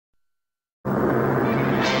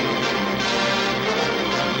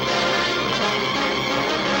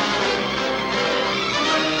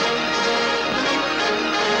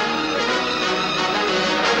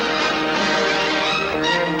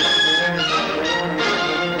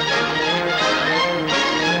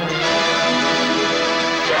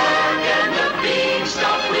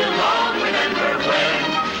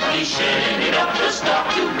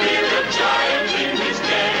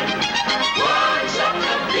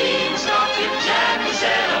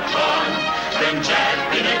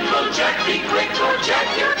be quick, or Jack,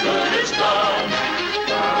 your good is gone.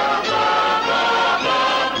 Blah, blah, blah,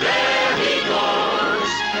 blah, there he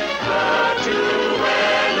goes. But to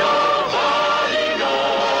where nobody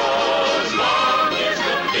knows. Long is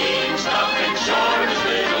the beanstalk and short is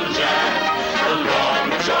little Jack. The long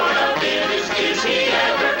and short of it is he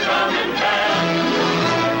ever coming back?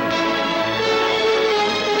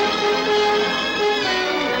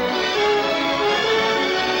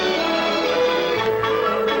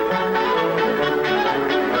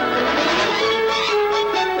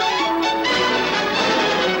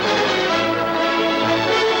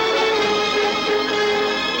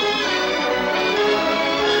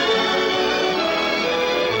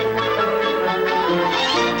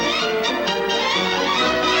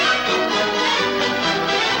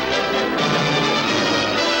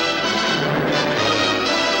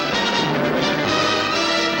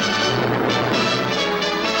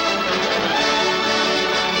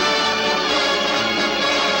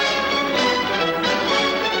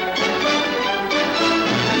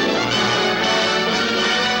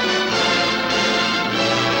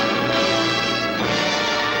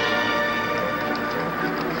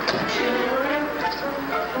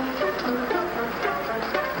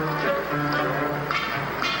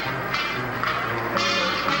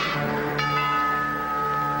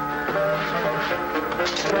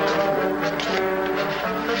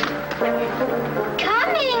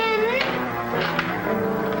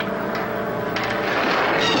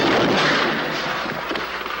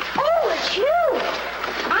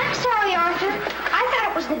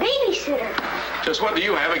 Just what do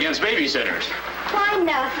you have against babysitters? Why,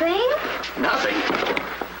 nothing. Nothing?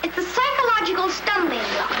 It's a psychological stumbling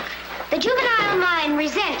block. The juvenile mind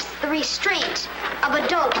resents the restraint of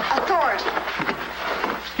adult authority.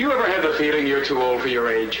 You ever had the feeling you're too old for your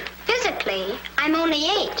age? Physically, I'm only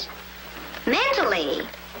 8. Mentally,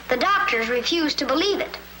 the doctors refuse to believe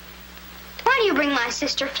it. Why do you bring my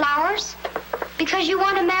sister flowers? Because you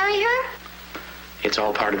want to marry her? It's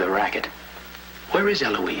all part of the racket. Where is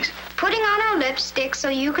Eloise? Putting on her lipstick so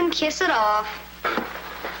you can kiss it off.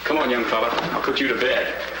 Come on, young fella. I'll put you to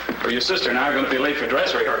bed. Or your sister and I are going to be late for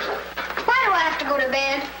dress rehearsal. Why do I have to go to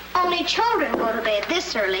bed? Only children go to bed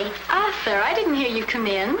this early. Arthur, I didn't hear you come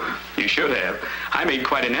in. You should have. I made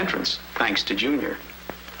quite an entrance, thanks to Junior.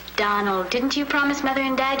 Donald, didn't you promise Mother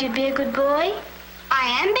and Dad you'd be a good boy?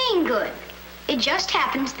 I am being good. It just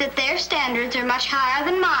happens that their standards are much higher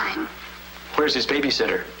than mine. Where's his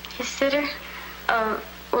babysitter? His sitter?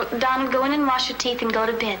 Well, Donald, go in and wash your teeth and go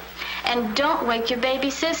to bed. And don't wake your baby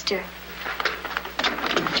sister.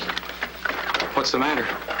 What's the matter?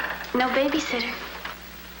 No babysitter.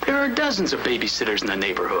 There are dozens of babysitters in the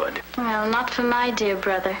neighborhood. Well, not for my dear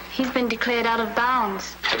brother. He's been declared out of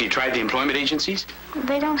bounds. Have you tried the employment agencies?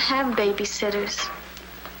 They don't have babysitters.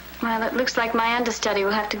 Well, it looks like my understudy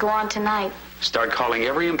will have to go on tonight. Start calling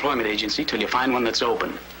every employment agency till you find one that's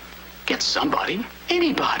open. Get somebody,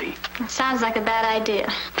 anybody. It sounds like a bad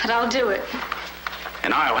idea, but I'll do it.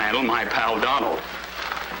 And I'll handle my pal Donald.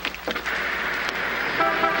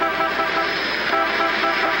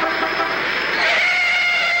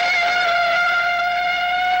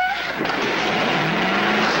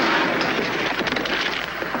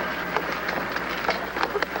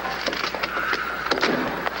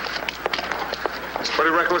 It's pretty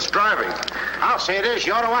reckless driving. I'll say it is.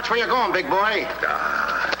 You ought to watch where you're going, big boy.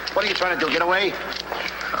 What are you trying to do, get away?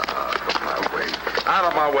 Out of my way. Out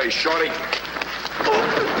of my way, shorty.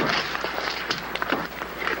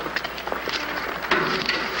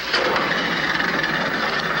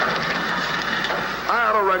 I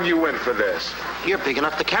ought to run you in for this. You're big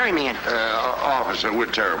enough to carry me in. Officer, we're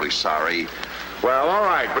terribly sorry. Well, all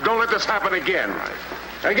right, but don't let this happen again.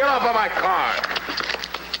 Now get off of my car.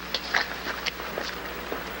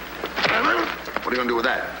 What are you going to do with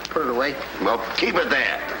that? Put it away. Well, keep it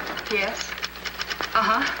there. Yes.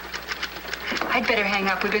 I'd better hang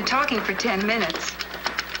up. We've been talking for 10 minutes.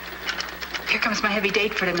 Here comes my heavy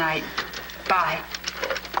date for tonight. Bye.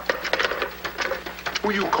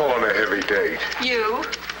 Who you calling a heavy date? You?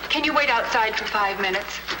 Can you wait outside for 5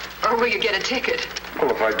 minutes? Or will you get a ticket?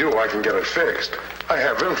 Well, if I do, I can get it fixed. I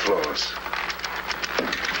have influence.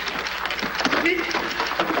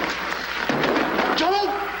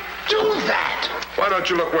 Don't do that! Why don't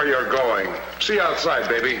you look where you're going? See you outside,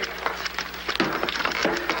 baby.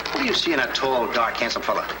 What do you see in a tall, dark, handsome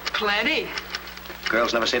fella? Plenty.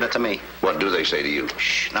 Girls never say that to me. What do they say to you?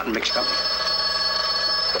 Shh, nothing mixed up.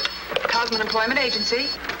 Cosman Employment Agency.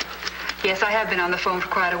 Yes, I have been on the phone for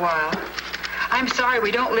quite a while. I'm sorry,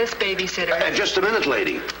 we don't list babysitters. Just a minute,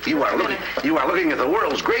 lady. You are looking at the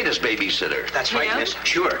world's greatest babysitter. That's right, Yeah? miss.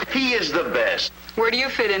 Sure. He is the best. Where do you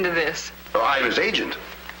fit into this? Oh, I'm his agent.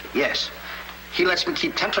 Yes. He lets me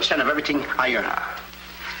keep 10% of everything I earn.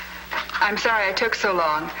 I'm sorry I took so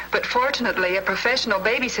long, but fortunately, a professional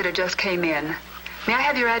babysitter just came in. May I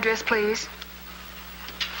have your address, please?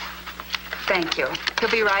 Thank you. He'll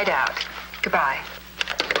be right out. Goodbye.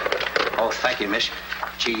 Oh, thank you, miss.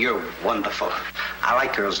 Gee, you're wonderful. I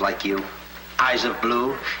like girls like you. Eyes of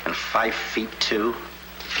blue and 5'2".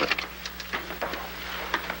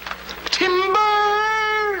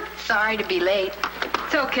 Timber! Sorry to be late.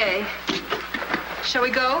 It's okay. Shall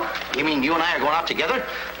we go? You mean you and I are going out together?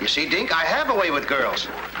 You see, Dink, I have a way with girls.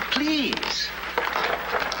 Please.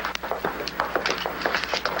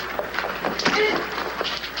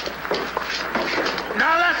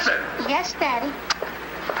 Now listen. Yes, Daddy.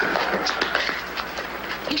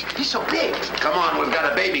 He's so big. Come on, we've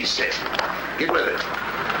got to babysit. Get with it.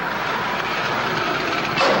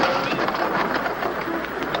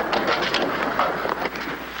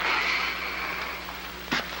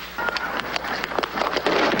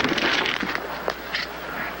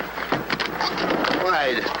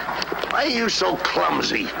 Why are you so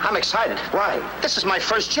clumsy? I'm excited. Why? This is my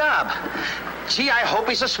first job. Gee, I hope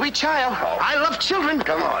he's a sweet child. Oh. I love children.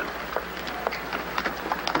 Come on.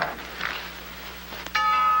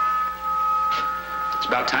 It's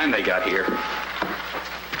about time they got here.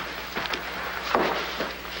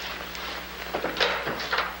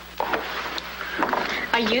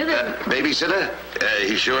 Are you the... Babysitter?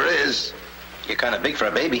 He sure is. You're kind of big for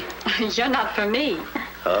a baby. You're not for me.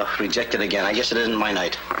 Rejected again. I guess it isn't my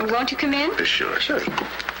night. Won't you come in? Sure.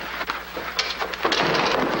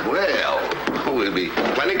 Well, we'll be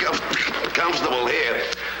plenty comfortable here.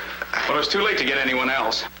 Well, it's too late to get anyone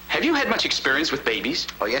else. Have you had much experience with babies?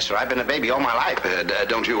 Oh, yes, sir. I've been a baby all my life.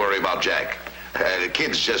 Don't you worry about Jack.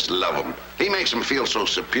 Kids just love him. He makes them feel so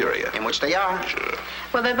superior. In which they are. Sure.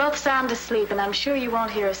 Well, they're both sound asleep, and I'm sure you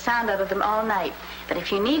won't hear a sound out of them all night. But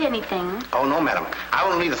if you need anything... Oh, no, madam. I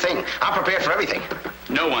won't need a thing. I'm prepared for everything.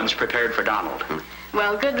 No one's prepared for Donald.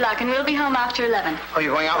 Well, good luck, and we'll be home after 11. Oh,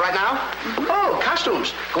 you're going out right now? Mm-hmm. Oh,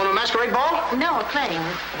 costumes. Going to a masquerade ball? No, a play.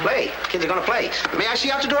 Play. Kids are going to play. May I see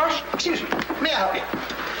out the doors? Excuse me. May I help you?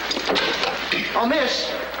 Oh,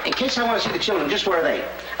 miss, in case I want to see the children, just where are they?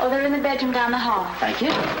 Oh, they're in the bedroom down the hall. Thank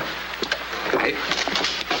you. Hey.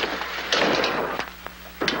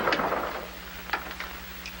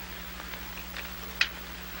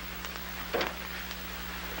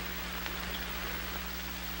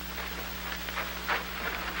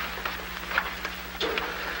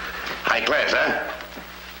 High class, huh?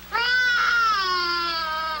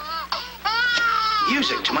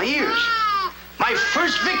 Music to my ears. My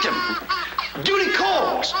first victim. Duty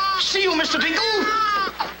calls. See you, Mr. Dingle.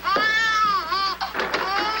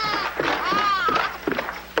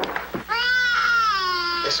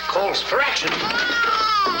 This calls for action.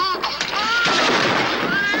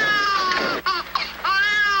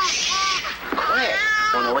 Shh. Quiet.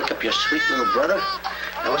 Want to wake up your sweet little brother?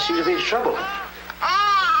 Now what seems to be the trouble?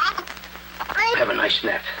 Have a nice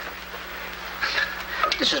nap.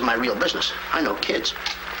 This is my real business. I know kids.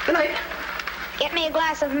 Good night. Get me a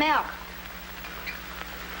glass of milk.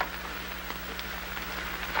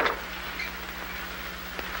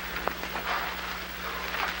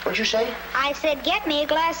 What'd you say? I said, get me a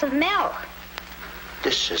glass of milk.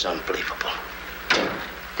 This is unbelievable.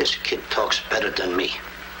 This kid talks better than me.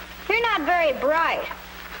 You're not very bright.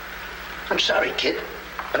 I'm sorry, kid.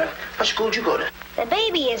 But what school did you go to? The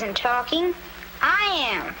baby isn't talking. I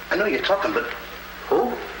am. I know you're talking, but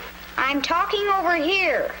who? I'm talking over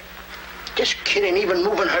here. This kid ain't even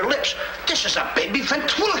moving her lips. This is a baby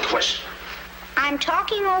ventriloquist. I'm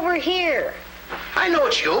talking over here. I know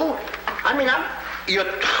it's you. I mean, you're...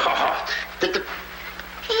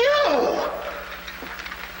 You!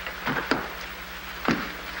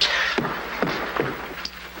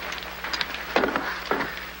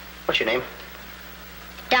 What's your name?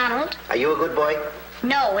 Donald? Are you a good boy?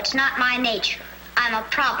 No, it's not my nature. I'm a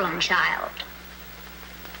problem child.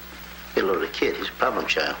 You're a little kid. He's a problem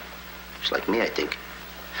child. Just like me, I think.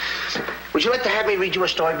 Would you like to have me read you a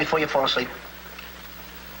story before you fall asleep?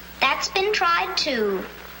 That's been tried too.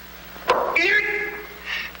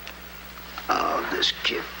 Oh, this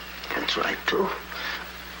kid can try too.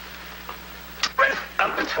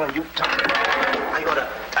 I've been telling you. I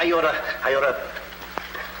oughta.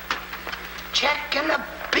 Jack and the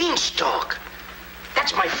Beanstalk.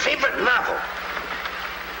 That's my favorite novel.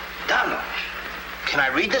 Donald, can I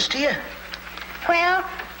read this to you? Well,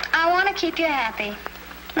 I want to keep you happy.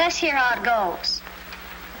 Let's hear how it goes.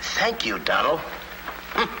 Thank you, Donald.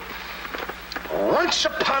 Once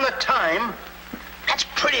upon a time. That's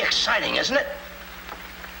pretty exciting, isn't it?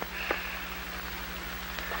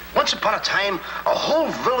 Once upon a time, a whole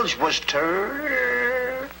village was terrorized.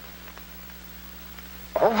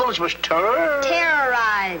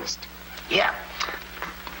 Yeah.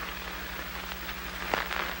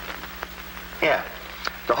 Yeah.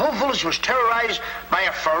 The whole village was terrorized by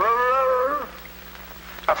a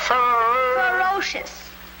Ferocious.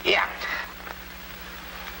 Yeah.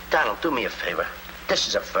 Donald, do me a favor. This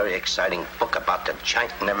is a very exciting book about the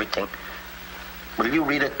giant and everything. Will you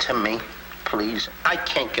read it to me, please? I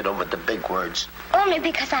can't get over the big words. Only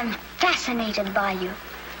because I'm fascinated by you.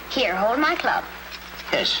 Here, hold my club.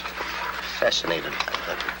 Yes, fascinated.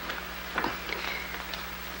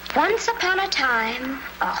 Once upon a time,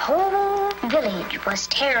 a whole village was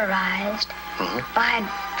terrorized by a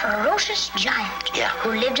ferocious giant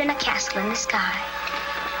who lived in a castle in the sky.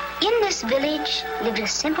 In this village lived a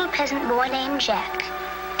simple peasant boy named Jack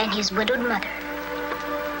and his widowed mother.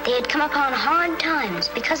 They had come upon hard times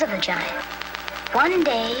because of the giant. One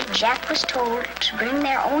day, Jack was told to bring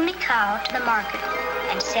their only cow to the market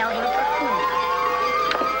and sell him for food.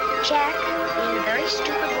 Jack, being a very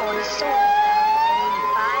stupid boy, sold the cow for only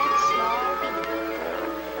 5 small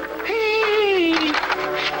beans.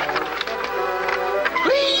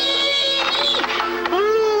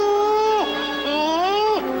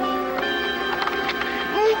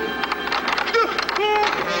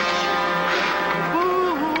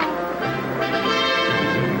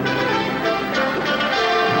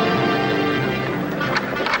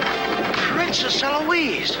 Princess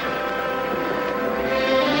Eloise.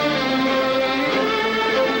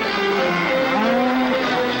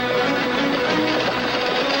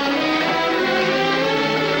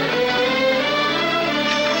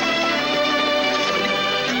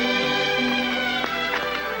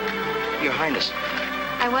 Your Highness.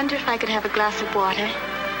 I wonder if I could have a glass of water.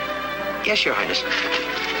 Yes, Your Highness.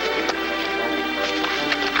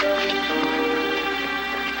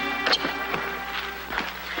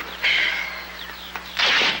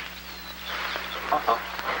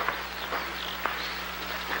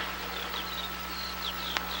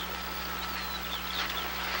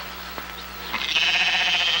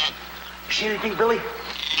 See anything, Billy?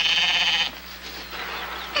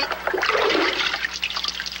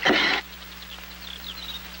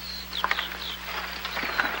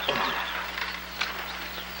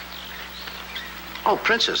 Oh,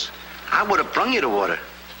 Princess, I would have brung you the water.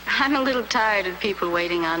 I'm a little tired of people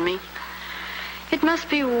waiting on me. It must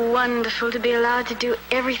be wonderful to be allowed to do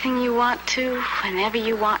everything you want to, whenever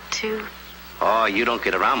you want to. Oh, you don't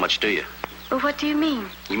get around much, do you? Well, what do you mean?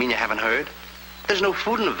 You mean you haven't heard? There's no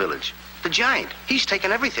food in the village. The giant, he's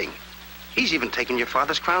taken everything. He's even taken your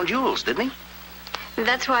father's crown jewels, didn't he?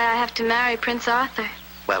 That's why I have to marry Prince Arthur.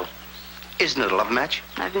 Well, isn't it a love match?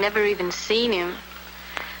 I've never even seen him.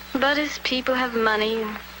 But his people have money.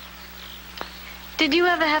 Did you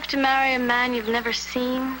ever have to marry a man you've never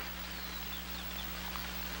seen?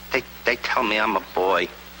 They tell me I'm a boy.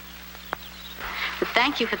 But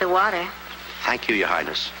thank you for the water. Thank you, Your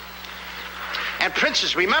Highness. And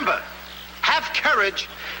Princess, remember, have courage.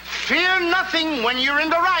 Fear nothing when you're in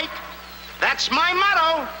the right. That's my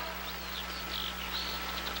motto.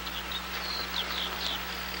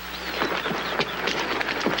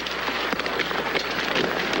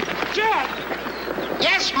 Jack!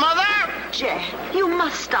 Yes, Mother? Jack, you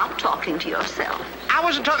must stop talking to yourself. I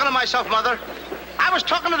wasn't talking to myself, Mother. I was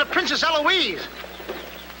talking to the Princess Eloise.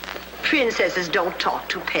 Princesses don't talk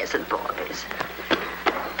to peasant boys.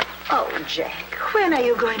 Oh, Jack, when are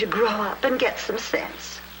you going to grow up and get some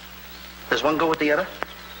sense? Does one go with the other?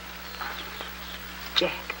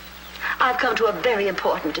 Jack, I've come to a very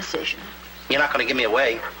important decision. You're not going to give me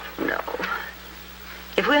away. No.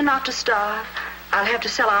 If we're not to starve, I'll have to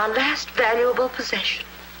sell our last valuable possession.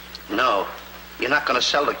 No, you're not going to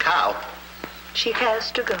sell the cow. She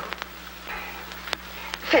has to go.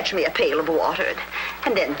 Fetch me a pail of water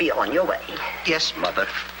and then be on your way. Yes, Mother.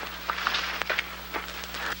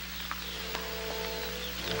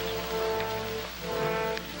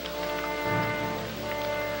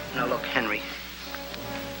 Now, look, Henry.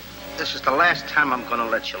 This is the last time I'm going to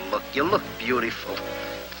let you look. You look beautiful.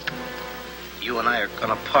 You and I are going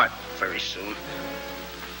to part very soon.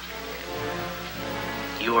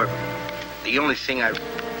 You're the only thing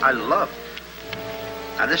I love.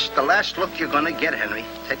 Now, this is the last look you're going to get, Henry.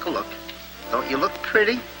 Take a look. Don't you look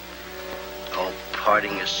pretty? Oh,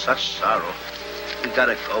 parting is such sorrow. We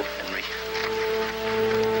gotta go, Henry.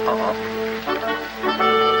 Uh-oh.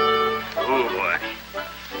 Oh, boy.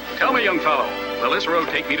 Tell me, young fellow, will this road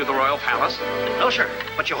take me to the royal palace? No, sir,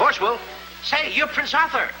 but your horse will. Say, you're Prince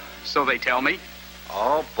Arthur. So they tell me.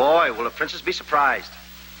 Oh, boy, will the princess be surprised.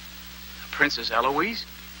 Princess Eloise?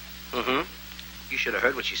 Mm-hmm. You should have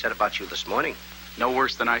heard what she said about you this morning. No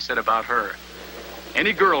worse than I said about her.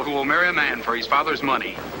 Any girl who will marry a man for his father's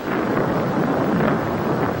money.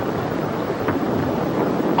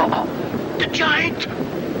 Uh-oh. The giant!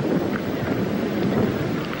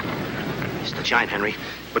 It's the giant, Henry.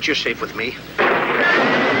 But you're safe with me. I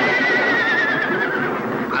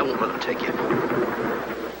won't let him take you.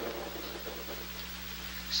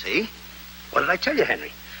 See? What did I tell you,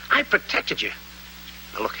 Henry? I protected you.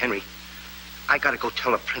 Now, look, Henry, I gotta go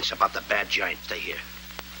tell the prince about the bad giant. Stay here.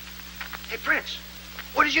 Hey, Prince,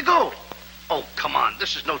 where did you go? Oh, come on.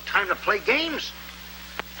 This is no time to play games.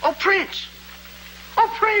 Oh, Prince. Oh,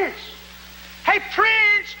 Prince. Hey,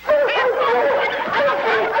 Prince.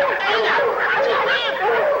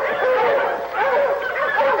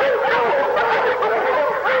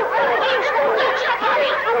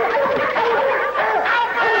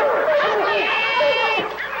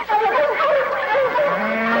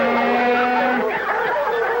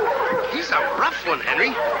 He's a rough one,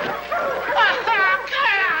 Henry.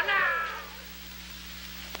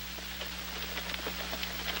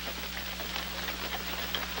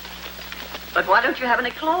 But why don't you have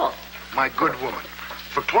any cloth? My good woman,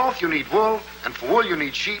 for cloth you need wool, and for wool you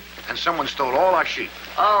need sheep, and someone stole all our sheep.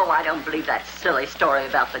 Oh, I don't believe that silly story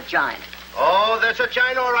about the giant. Oh, there's a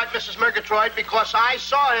giant, all right, Mrs. Murgatroyd, because I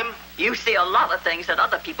saw him. You see a lot of things that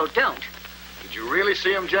other people don't. Did you really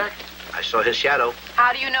see him, Jack? I saw his shadow.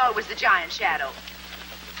 How do you know it was the giant shadow?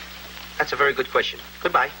 That's a very good question.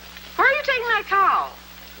 Goodbye. Where are you taking my cow?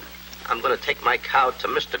 I'm going to take my cow to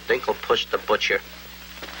Mr. Dinklepuss the butcher.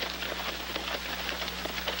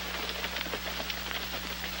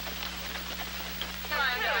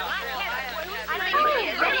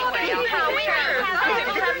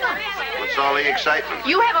 What's all the excitement?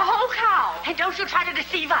 You have a whole cow. And don't you try to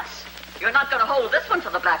deceive us. You're not going to hold this one for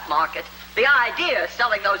the black market. The idea of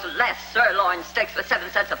selling those less sirloin steaks for 7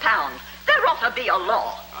 cents a pound. There ought to be a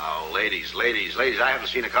law. Oh, ladies, I haven't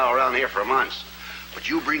seen a cow around here for months. But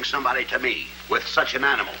you bring somebody to me with such an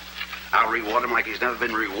animal. I'll reward him like he's never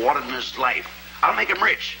been rewarded in his life. I'll make him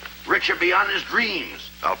rich. Richer beyond his dreams.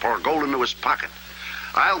 I'll pour gold into his pocket.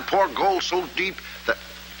 I'll pour gold so deep that...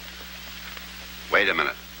 Wait a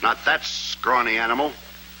minute. Not that scrawny animal.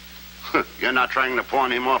 You're not trying to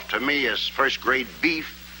pawn him off to me as first-grade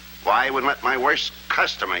beef. Why, I wouldn't let my worst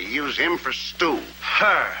customer use him for stew.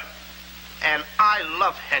 Her. And I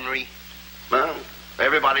love Henry. Well,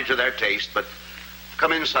 everybody to their taste, but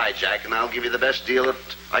come inside, Jack, and I'll give you the best deal that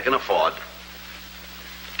I can afford.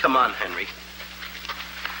 Come on, Henry.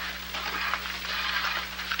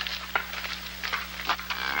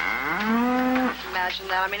 Imagine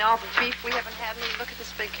that. I mean, all the beef we haven't had. I mean, look at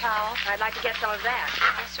this big cow. I'd like to get some of that.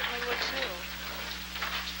 I certainly would, too.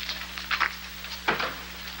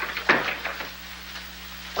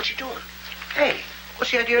 What you doing? Hey,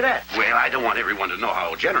 what's the idea of that? Well, I don't want everyone to know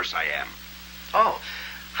how generous I am. Oh,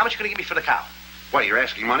 how much you going to give me for the cow? Why, you're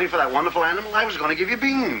asking money for that wonderful animal? I was going to give you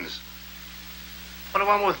beans. What do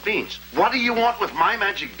I want with beans? What do you want with my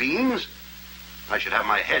magic beans? I should have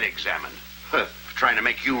my head examined. Trying to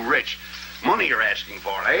make you rich. Money you're asking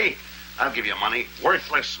for, eh? I'll give you money.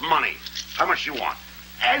 Worthless money. How much you want?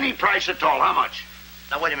 Any price at all. How much?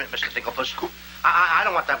 Now, wait a minute, Mr. Dinklepuss. I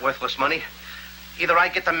don't want that worthless money. Either I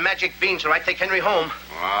get the magic beans or I take Henry home.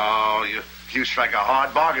 Oh, you strike a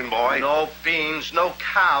hard bargain, boy. No beans, no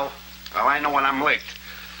cow. Well, I know when I'm licked.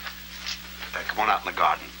 Come on out in the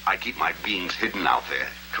garden. I keep my beans hidden out there.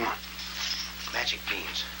 Come on. Magic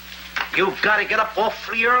beans. You've got to get up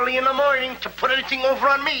awfully early in the morning to put anything over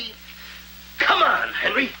on me. Come on,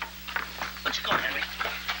 Henry. Let's go, Henry.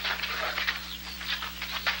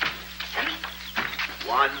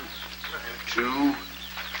 1, 2,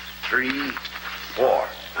 3, 4.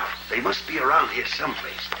 Now, they must be around here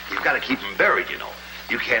someplace. You've got to keep them buried, you know.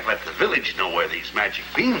 You can't let the village know where these magic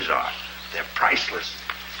beans are. They're priceless.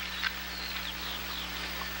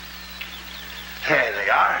 There they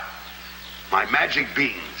are. My magic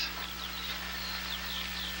beans.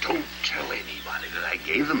 Don't tell anybody that I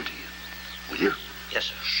gave them to you. Will you? Yes,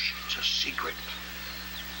 sir. Shh, it's a secret.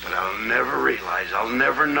 But I'll never realize, I'll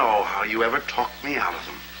never know how you ever talked me out of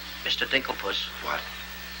them. Mr. Dinklepuss. What?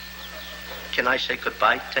 Can I say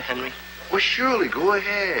goodbye to Henry? Well, surely, go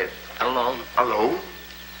ahead. Alone? Alone?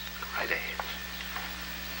 Right ahead.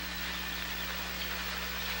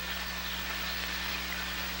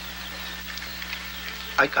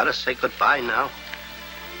 I gotta say goodbye now.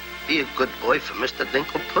 Be a good boy for Mr.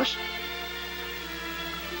 Dinklepuss.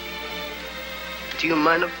 do you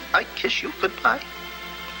mind if I kiss you goodbye,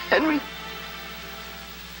 Henry?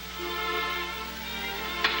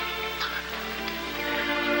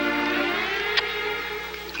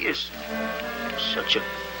 You're such a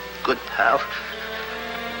good pal.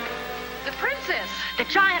 The princess. The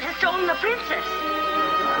giant has stolen the princess.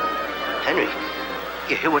 Henry,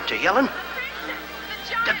 you hear what they're yelling?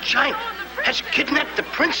 The giant has kidnapped the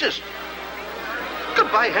princess.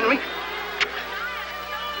 Goodbye, Henry.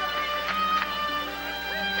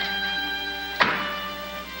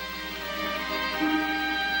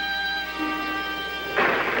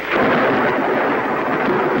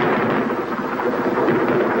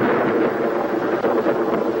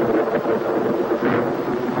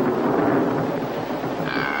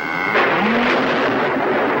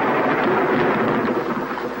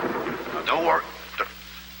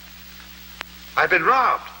 I've been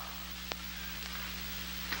robbed.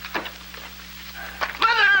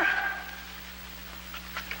 Mother!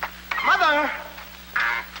 Mother!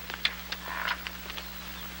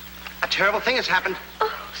 A terrible thing has happened.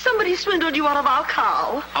 Oh, somebody swindled you out of our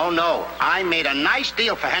cow. Oh, no. I made a nice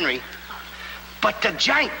deal for Henry. But the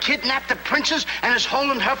giant kidnapped the princess and is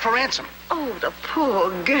holding her for ransom. Oh, the poor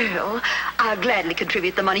girl. I'll gladly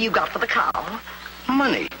contribute the money you got for the cow.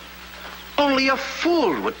 Money? Only a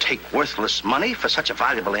fool would take worthless money for such a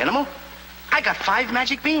valuable animal. I got 5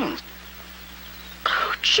 magic beans.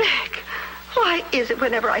 Oh, Jack, why is it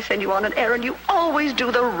whenever I send you on an errand, you always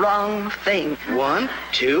do the wrong thing? 1,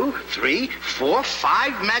 2, 3, 4,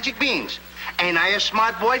 5 magic beans. Ain't I a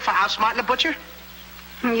smart boy for outsmarting a butcher?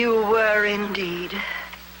 You were indeed.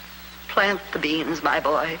 Plant the beans, my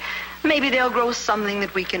boy. Maybe they'll grow something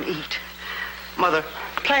that we can eat. Mother.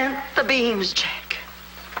 Plant the beans, Jack.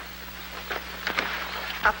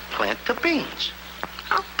 I'll plant the beans.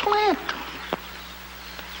 I'll plant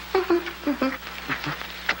them.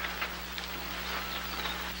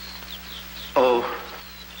 Oh,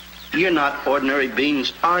 you're not ordinary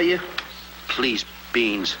beans, are you? Please,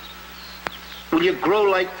 beans. Will you grow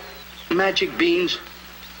like magic beans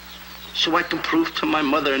so I can prove to my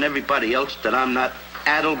mother and everybody else that I'm not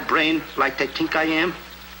addle-brained like they think I am?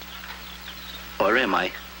 Or am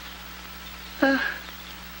I?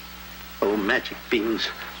 Oh, magic beans.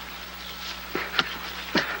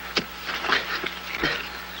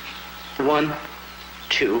 1,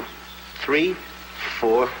 2, 3,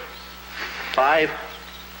 4, 5.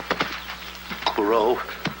 Grow.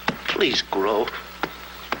 Please grow.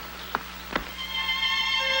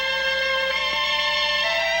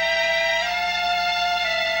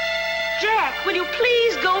 Jack, will you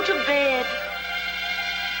please go to bed?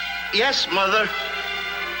 Yes, Mother.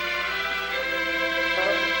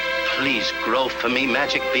 Please grow for me,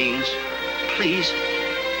 magic beans. Please.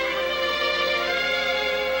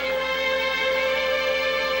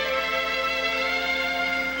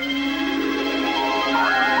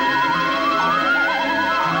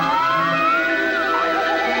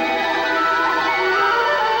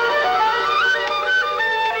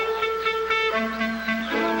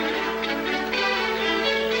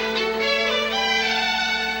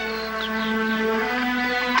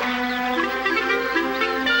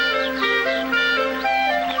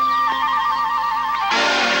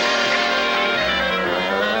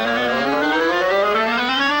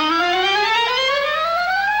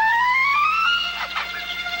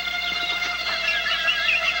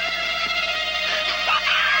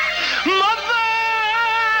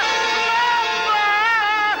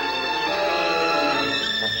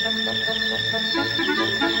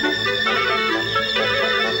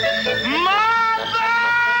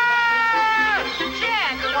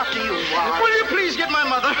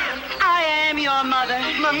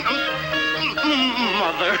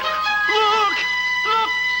 Mother. Look! Look!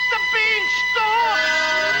 The beanstalk!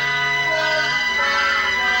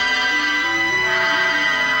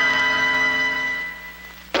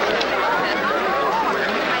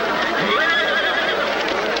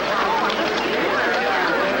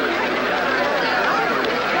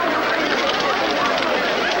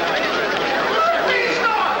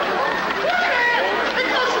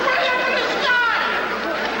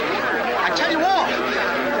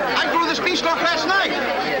 Beanstalk last night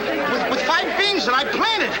with 5 beans that I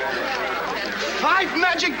planted. 5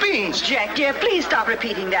 magic beans. Jack, dear, please stop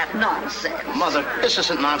repeating that nonsense. Mother, this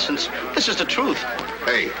isn't nonsense. This is the truth.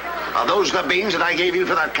 Hey, are those the beans that I gave you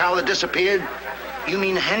for that cow that disappeared? You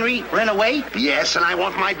mean Henry ran away? Yes, and I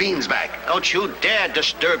want my beans back. Don't you dare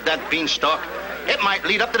disturb that beanstalk. It might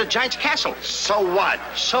lead up to the giant's castle. So what?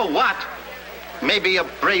 So what? Maybe a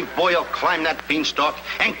brave boy will climb that beanstalk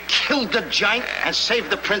and kill the giant and save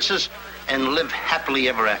the princess and live happily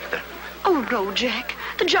ever after. Oh, no, Jack.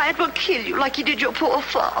 The giant will kill you like he did your poor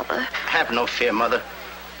father. Have no fear, Mother.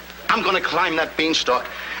 I'm going to climb that beanstalk,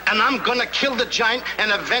 and I'm going to kill the giant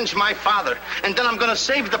and avenge my father. And then I'm going to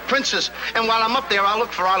save the princess. And while I'm up there, I'll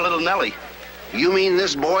look for our little Nellie. You mean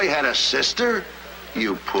this boy had a sister?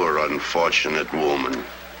 You poor unfortunate woman.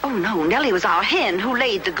 Oh, no. Nellie was our hen who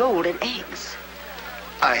laid the golden eggs.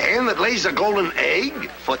 A hen that lays a golden egg?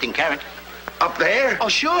 14 carat. Up there? Oh,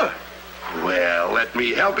 sure. Well, let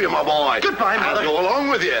me help you, my boy. Goodbye, Mother. I'll go along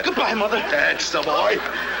with you. Goodbye, Mother. That's the boy.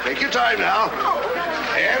 Take your time now.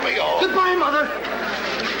 There we go. Goodbye, Mother.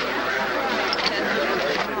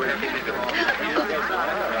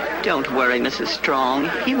 Don't worry, Mrs. Strong.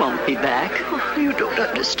 He won't be back. Oh, you don't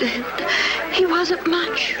understand. He wasn't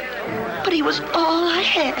much, but he was all I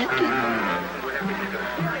had.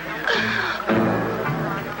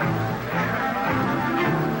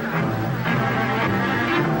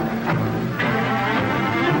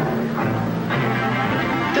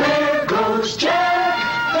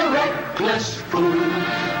 Jack, the reckless fool,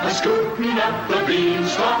 a-scooting up the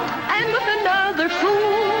beanstalk, and with another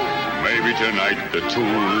fool. Maybe tonight the two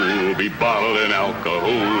will be bottling alcohol.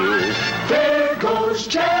 There goes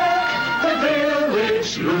Jack, the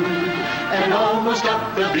village loon, and almost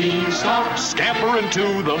up the beanstalk, Scampering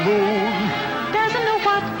to the moon. Doesn't know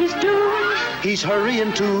what he's doing. He's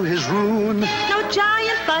hurrying to his ruin. No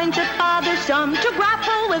giant finds it bothersome to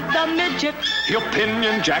grapple with the midget. He'll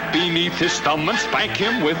pinion Jack beneath his thumb and spank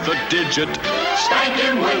him with a digit. Spank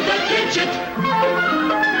him with a digit.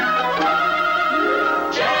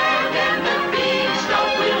 Jack and the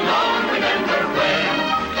beanstalk will long remember when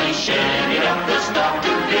he shinned up the stalk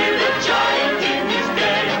to hear the giant in his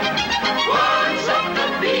den. Once up the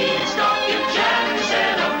beanstalk, if Jack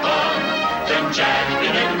set a fun, then Jack be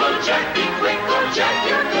nimble, Jack be quick, or Jack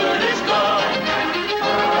your good is gone.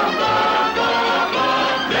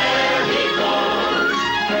 There he goes,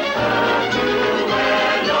 to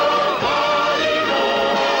where nobody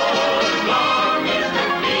knows. Long is the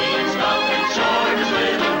beanstalk and short is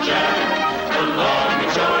little Jack. The long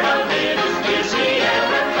and short of it is he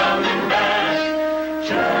ever coming back?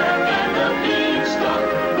 Jack and the beanstalk,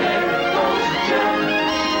 there goes Jack.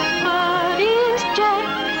 But is Jack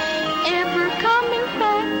ever coming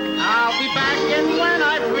back? I'll be back, and when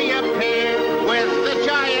I reappear with the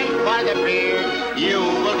giant by the beard, you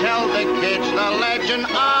will tell the kids the legend of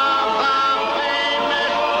the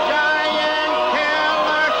famous giant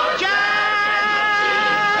killer Jack.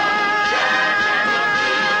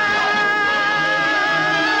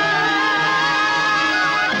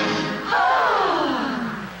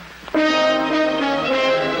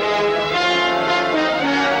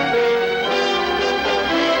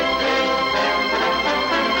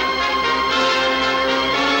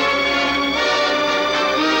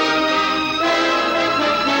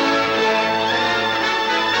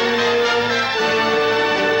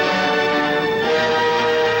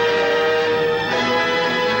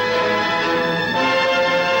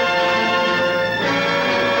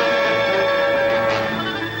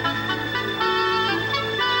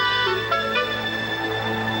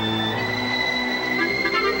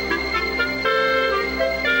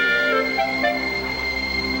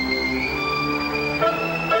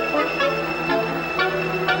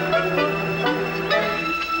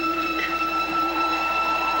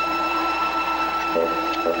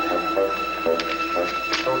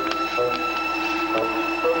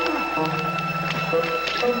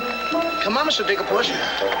 Come on, Mr. Digglepuss.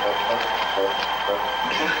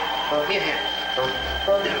 Here.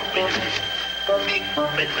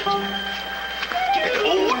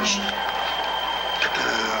 George.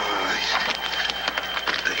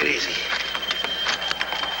 Take it easy.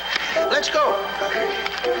 Let's go.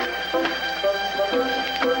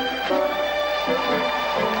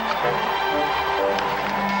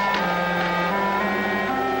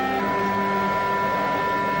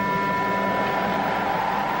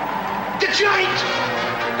 The giant!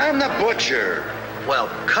 I'm the butcher. Well,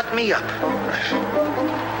 cut me up.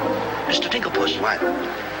 Mr. Digglepuss. What?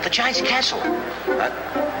 The giant's castle. What?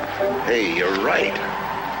 Hey, you're right.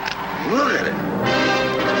 Look at it.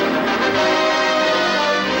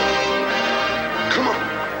 Come on.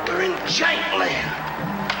 We're in giant land.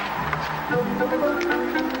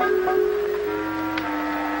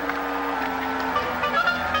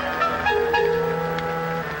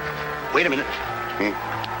 Wait a minute.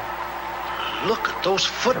 Look at those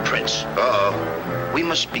footprints. Uh-oh. We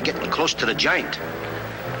must be getting close to the giant.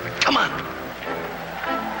 Come on.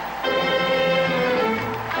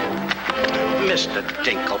 Mr.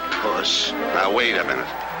 Dinklepuss. Now, wait a minute.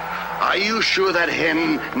 Are you sure that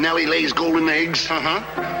hen Nellie lays golden eggs?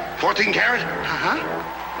 14 carat?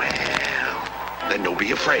 Well, then don't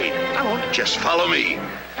be afraid. I won't. Just follow me.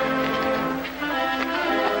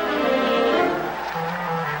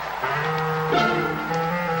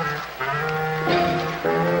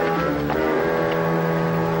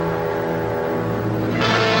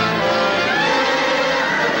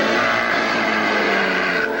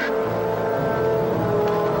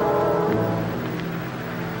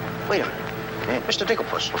 Wait a minute. Mr.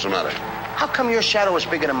 Digglepuss. What's the matter? How come your shadow is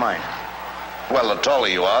bigger than mine? Well, the taller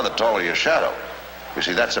you are, the taller your shadow. You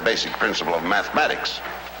see, that's the basic principle of mathematics.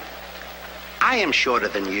 I am shorter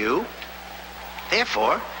than you.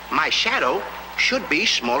 Therefore, my shadow should be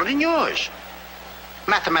smaller than yours.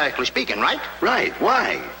 Mathematically speaking, right? Right.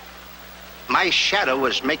 Why? My shadow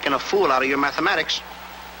is making a fool out of your mathematics.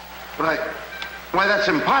 Why, that's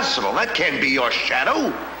impossible. That can't be your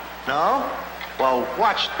shadow. No? Well,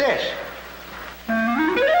 watch this.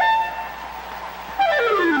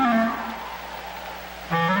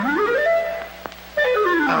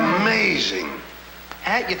 Amazing.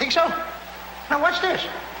 You think so? Now watch this.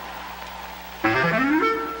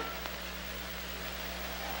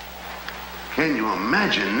 Can you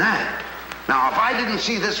imagine that? Now, if I didn't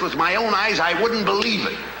see this with my own eyes, I wouldn't believe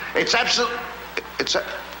it. It's absolute...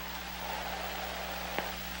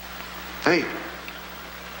 Hey.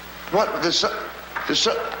 What? This...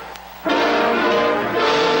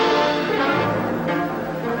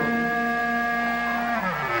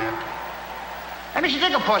 Hey, Mr.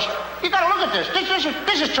 Digglepuss, you gotta look at this.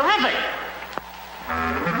 This is terrific.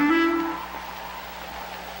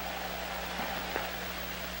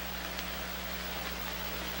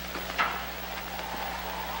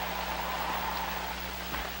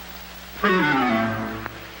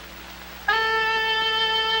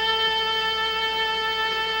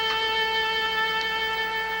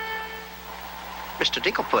 Mr.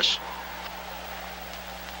 Digglepuss.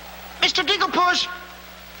 Mr. Digglepuss!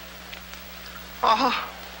 Oh,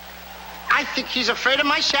 I think he's afraid of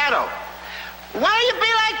my shadow. Why don't you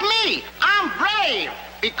be like me? I'm brave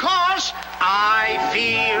because I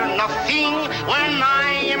fear nothing when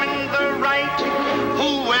I am in the right.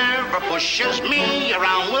 Whoever pushes me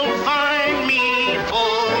around will find me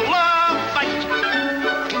full of fight.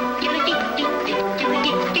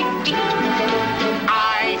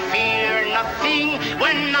 I fear nothing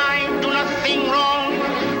when I do nothing wrong,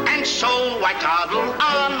 and so I toddle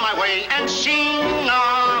on my way and sing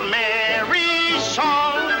a merry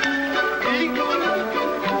song.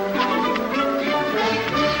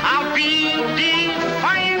 I'll be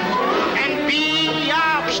defiant and be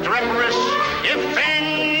obstreperous if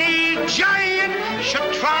any giant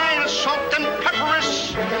should try and salt and pepper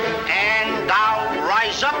us. And I'll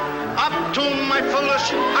rise up to my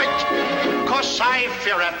fullest height, 'cause I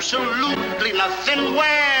fear absolutely nothing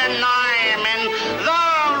when I'm in the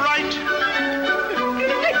right.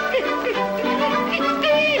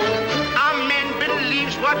 A man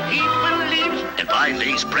believes what he believes, and by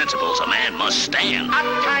these principles a man must stand. A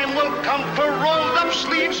time will come for rolled up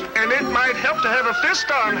sleeves, and it might help to have a fist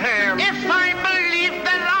on hand. If I believe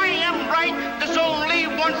that I am right, there's only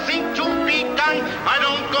one thing to be done. I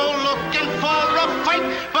don't go looking for a fight,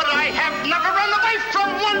 but I have never run away from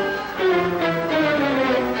one.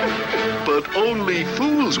 But only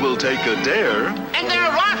fools will take a dare. And there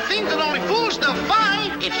are things that only fools defy.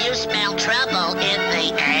 If you smell trouble in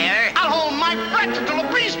the air, I'll hold my breath until a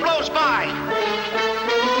breeze blows by.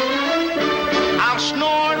 I'll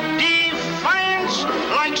snore defiance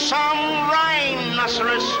like some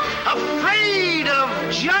rhinoceros, afraid of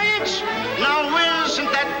giants. Now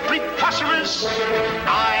isn't that preposterous?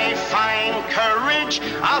 I find courage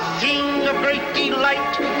a thing of great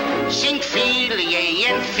delight. Sing Feely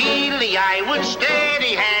and Feely, I would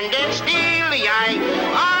steady hand and steely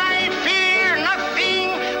I fear nothing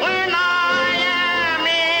when I am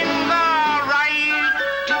in the right.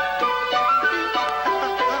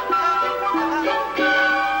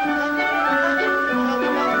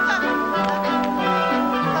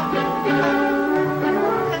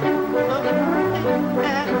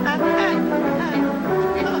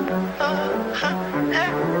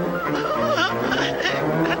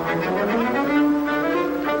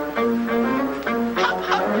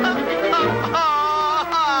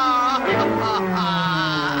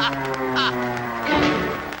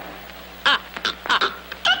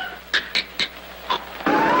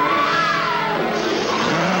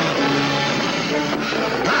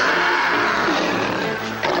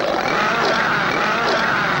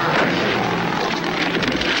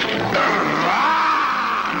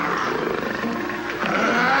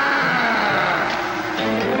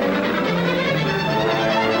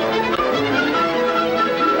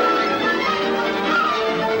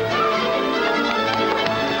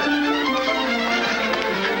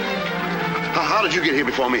 How did you get here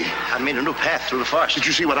before me? I made a new path through the forest. Did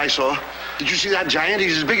you see what I saw? Did you see that giant?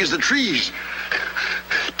 He's as big as the trees.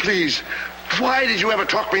 Please, why did you ever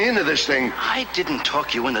talk me into this thing? I didn't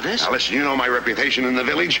talk you into this. Now, listen, you know my reputation in the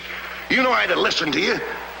village. You know I'd have listened to you.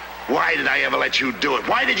 Why did I ever let you do it?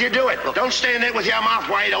 Why did you do it? Look, don't stand there with your mouth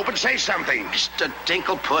wide open. Say something. Mr.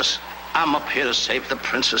 Dinklepuss, I'm up here to save the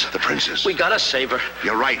princess. The princess? We gotta save her.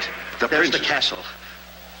 You're right. There's princess. the castle.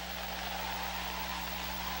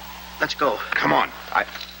 Let's go. Come on.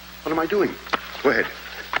 What am I doing? Go ahead.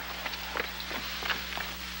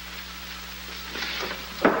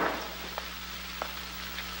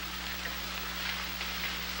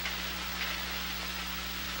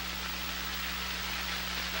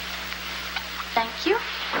 Thank you.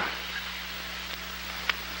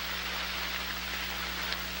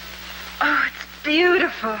 Oh, it's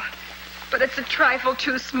beautiful. But it's a trifle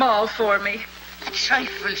too small for me. A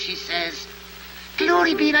trifle, she says.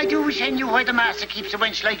 Glory be, I do wish I knew why the master keeps a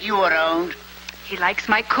wench like you around. He likes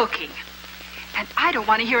my cooking. And I don't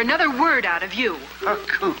want to hear another word out of you. Her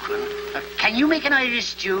cooking. Can you make an Irish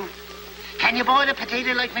stew? Can you boil a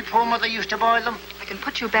potato like my poor mother used to boil them? I can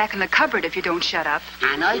put you back in the cupboard if you don't shut up.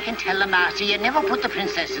 And I can tell the master you never put the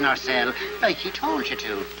princess in her cell like he told you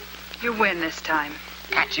to. You win this time.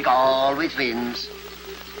 Patrick always wins.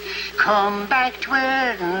 Come back to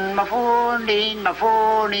where my phone, my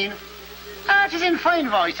phone. Ah, it is in fine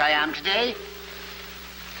voice I am today.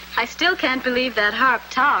 I still can't believe that harp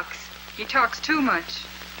talks. He talks too much.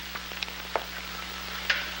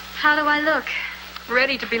 How do I look?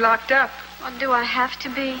 Ready to be locked up. Or do I have to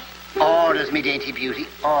be? Orders, me dainty beauty,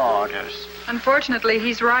 orders. Unfortunately,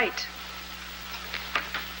 he's right.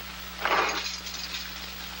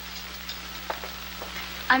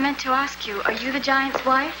 I meant to ask you, are you the giant's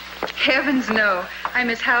wife? Heavens, no. I'm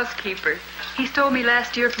his housekeeper. He stole me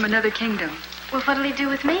last year from another kingdom. Well, what'll he do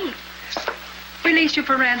with me? Release you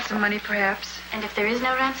for ransom money, perhaps. And if there is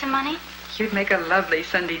no ransom money? You'd make a lovely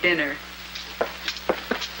Sunday dinner.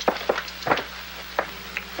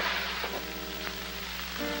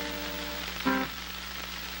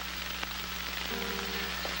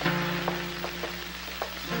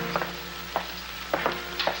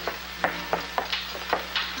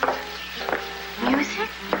 Music?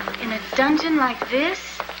 In a dungeon like this?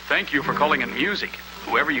 Thank you for calling it music,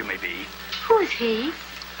 whoever you may be. Who is he?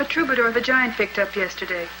 A troubadour the giant picked up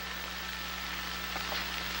yesterday.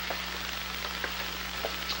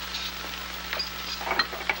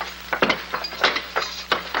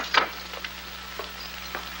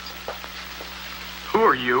 Who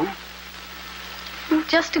are you?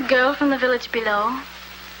 Just a girl from the village below.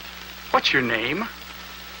 What's your name?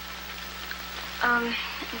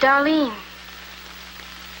 Darlene.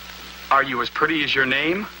 Are you as pretty as your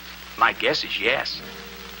name? My guess is yes.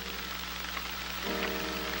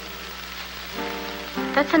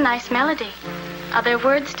 That's a nice melody. Are there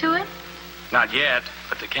words to it? Not yet,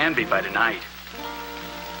 but there can be by tonight.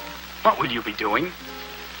 What will you be doing?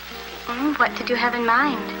 What did you have in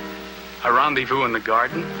mind? A rendezvous in the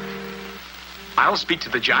garden? I'll speak to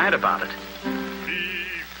the giant about it.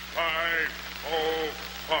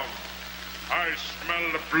 I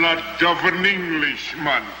smell the blood of an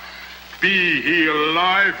Englishman. Be he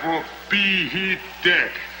alive or be he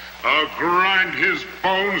dead, I'll grind his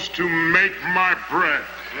bones to make my bread.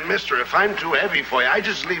 Mister, if I'm too heavy for you, I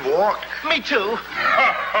just leave walk. Me too.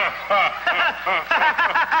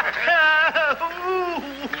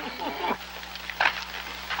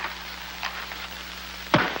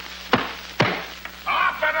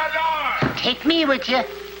 Open the door! Take me with you. Open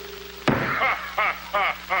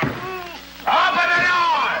the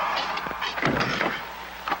door!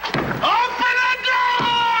 Open the door!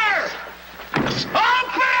 Open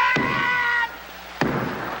it!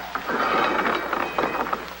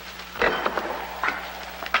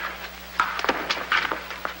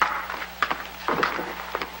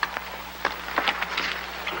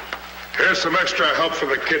 Here's some extra help for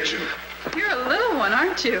the kitchen. You're a little one,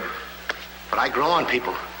 aren't you? But I grow on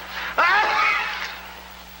people.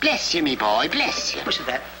 Bless you, me boy, bless you. What's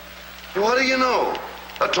that? What do you know?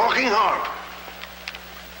 A talking harp.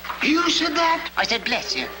 You said that? I said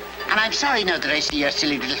bless you. And I'm sorry now that I see your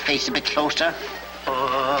silly little face a bit closer.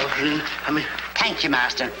 Oh, really? I mean... Thank you,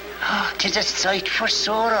 master. Oh, 'tis a sight for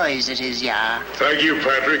sore eyes, it is, yeah. Thank you,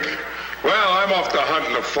 Patrick. Well, I'm off to hunt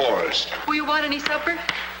in the forest. Will you want any supper?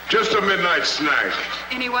 Just a midnight snack.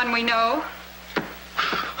 Anyone we know?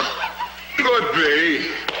 Could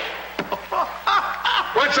be.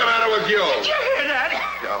 What's the matter with you? Did you hear that?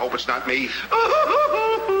 I hope it's not me.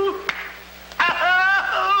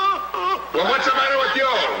 Well, what's the matter with you?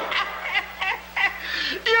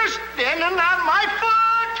 You're standing on my foot.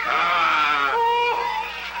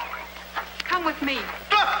 with me.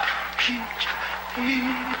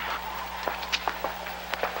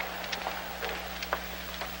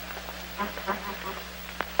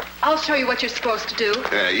 I'll show you what you're supposed to do.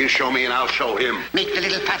 Yeah, you show me and I'll show him. Make the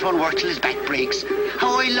little fat one work till his back breaks.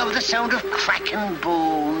 How I love the sound of cracking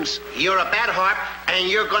bones. You're a bad harp, and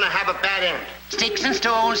you're gonna have a bad end. Sticks and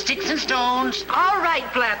stones, sticks and stones. All right,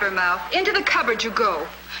 Blabbermouth. Into the cupboard you go.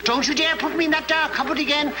 Don't you dare put me in that dark cupboard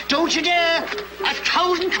again. Don't you dare.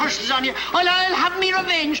 1,000 curses on you. Well, I'll have me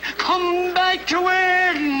revenge. Come back to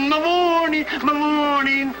where my warning, my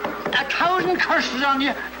warning. 1,000 curses on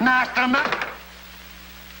you, Master Mac.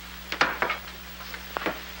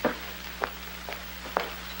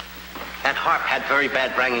 That harp had very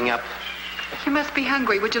bad banging up. You must be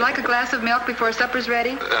hungry. Would you like a glass of milk before supper's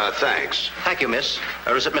ready? Thanks. Thank you, miss.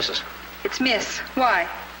 Or is it Mrs.? It's Miss. Why?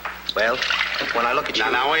 Well, when I look at you...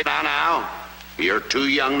 Now, wait. Now. You're too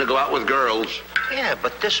young to go out with girls. Yeah,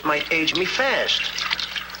 but this might age me fast.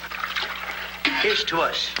 Here's to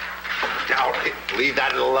us. Now, leave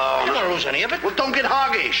that alone. I don't lose any of it. Well, don't get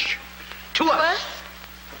hoggish. To us.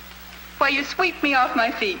 Why, you sweep me off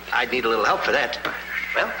my feet. I'd need a little help for that.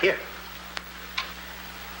 Well, here.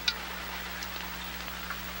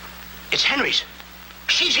 It's Henry's.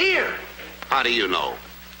 She's here. How do you know?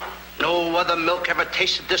 No other milk ever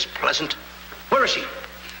tasted this pleasant. Where is she?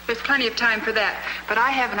 There's plenty of time for that. But I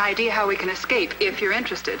have an idea how we can escape, if you're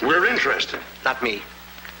interested. We're interested. Not me.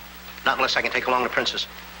 Not unless I can take along the princess.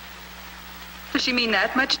 Does she mean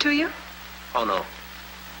that much to you? Oh, no.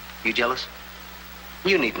 You jealous?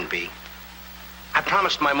 You needn't be. I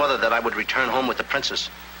promised my mother that I would return home with the princess.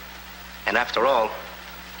 And after all,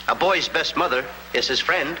 a boy's best mother is his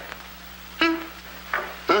friend.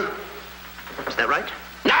 Huh? Is that right?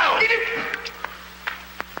 No!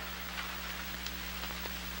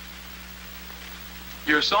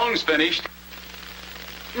 Your song's finished.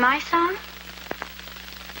 My song?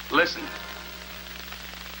 Listen.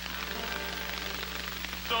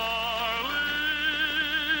 Darling,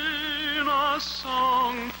 a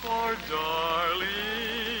song for darling.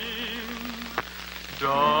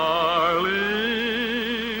 Darling,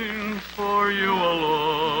 for you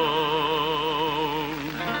alone.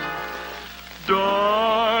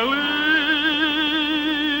 Darling,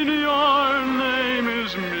 your name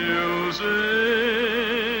is music.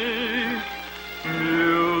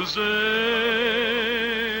 Music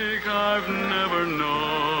I've never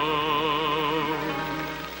known.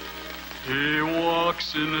 He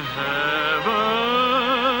walks in heaven,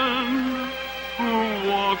 who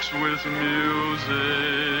walks with music,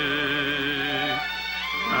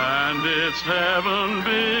 and it's heaven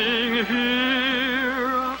being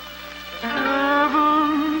here,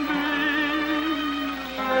 heaven being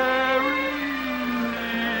very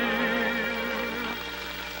near.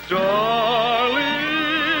 Darling,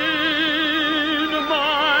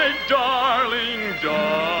 my darling,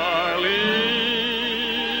 darling,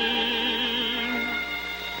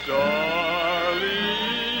 darling,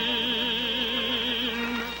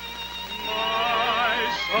 my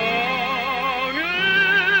song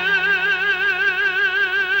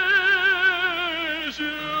is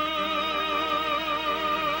you.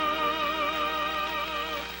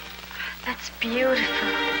 That's beautiful.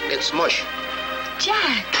 It's mush.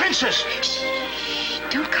 Jack. Princess! Shh.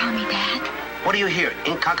 Don't call me that. What do you hear?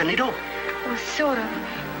 Incognito? Well, sort of.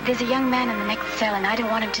 There's a young man in the next cell, and I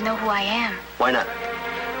don't want him to know who I am. Why not?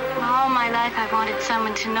 Well, all my life I've wanted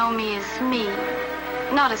someone to know me as me,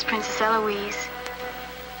 not as Princess Eloise.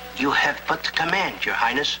 You have but to command, Your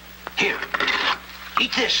Highness. Here,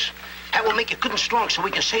 eat this. That will make you good and strong so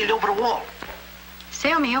we can sail you over the wall.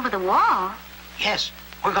 Sail me over the wall? Yes,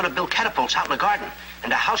 we're going to build catapults out in the garden.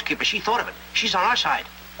 And the housekeeper, she thought of it. She's on our side.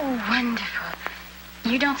 Oh, wonderful.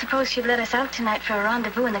 You don't suppose she'd let us out tonight for a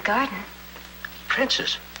rendezvous in the garden?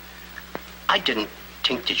 Princess, I didn't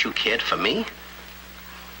think that you cared for me.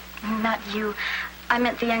 Not you. I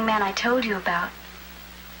meant the young man I told you about.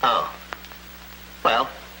 Oh. Well,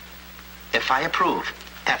 if I approve,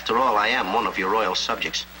 after all, I am one of your royal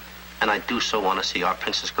subjects. And I do so want to see our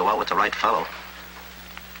princess go out with the right fellow.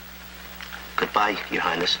 Goodbye, Your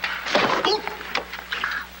Highness. Ooh.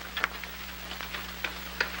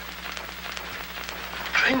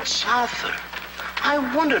 Prince Arthur, I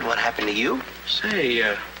wondered what happened to you. Say,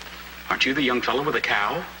 aren't you the young fellow with the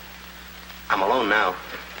cow? I'm alone now.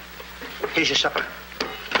 Here's your supper.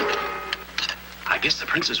 I guess the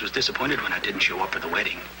princess was disappointed when I didn't show up for the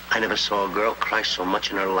wedding. I never saw a girl cry so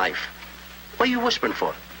much in her life. What are you whispering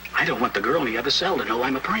for? I don't want the girl in the other cell to know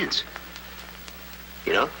I'm a prince.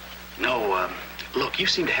 You know? No, look, you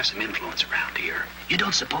seem to have some influence around here. You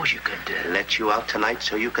don't suppose you could... Let you out tonight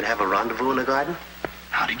so you could have a rendezvous in the garden?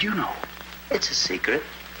 How did you know? It's a secret.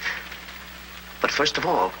 But first of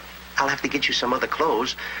all, I'll have to get you some other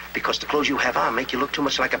clothes because the clothes you have on make you look too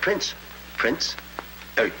much like a prince. Prince?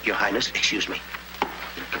 Your Highness, excuse me.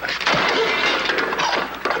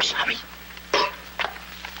 I'm sorry.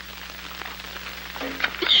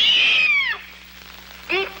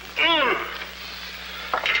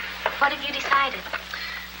 What have you decided?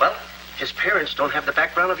 Well, his parents don't have the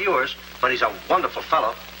background of yours, but he's a wonderful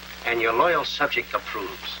fellow, and your loyal subject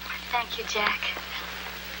approves. Thank you, Jack.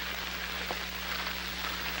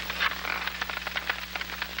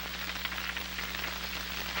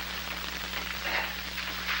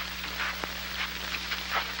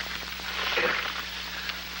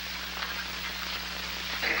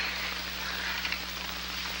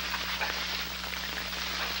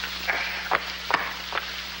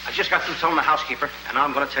 I just got through telling the housekeeper, and now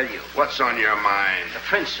I'm going to tell you. What's on your mind? The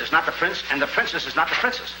prince is not the prince, and the princess is not the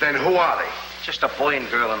princess. Then who are they? Just a boy and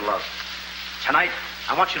girl in love. Tonight,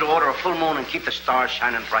 I want you to order a full moon and keep the stars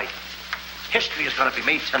shining bright. History is going to be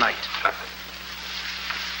made tonight.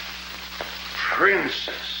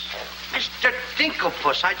 Princess. Mr.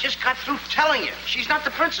 Dinklepuss, I just got through telling you. She's not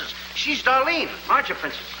the princess. She's Darlene. Aren't you,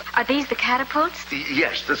 princess? Are these the catapults?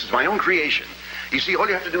 Yes, this is my own creation. You see, all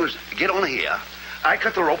you have to do is get on here. I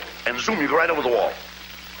cut the rope, and zoom, you go right over the wall.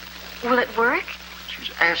 Will it work?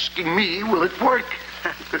 She's asking me, will it work?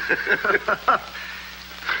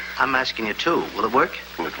 I'm asking you, too. Will it work?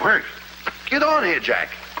 Will it work? Get on here,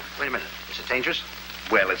 Jack. Wait a minute. Is it dangerous?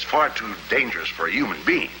 Well, it's far too dangerous for a human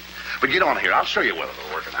being. But get on here. I'll show you whether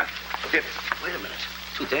it'll work or not. Wait a minute.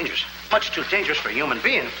 Too dangerous. Much too dangerous for a human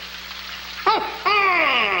being.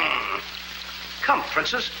 Come,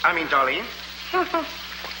 princess. I mean, Darlene.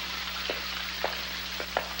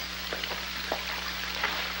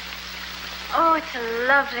 Oh, it's a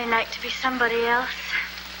lovely night to be somebody else.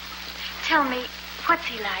 Tell me, what's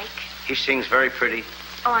he like? He sings very pretty.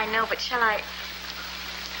 Oh, I know, but shall I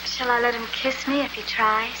let him kiss me if he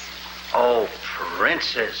tries? Oh,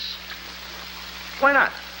 princess. Why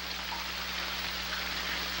not?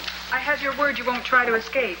 I have your word you won't try to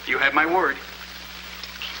escape. You have my word.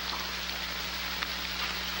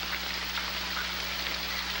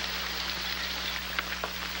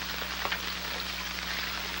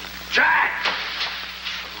 Jack!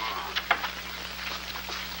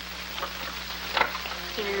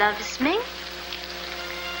 He loves me.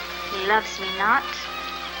 He loves me not.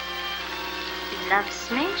 He loves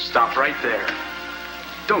me. Stop right there.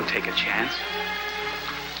 Don't take a chance.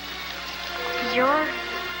 You're...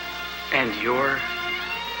 And you're...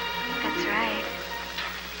 That's right.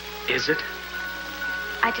 Is it?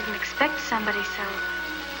 I didn't expect somebody so...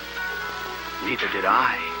 Neither did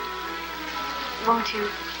I. Won't you?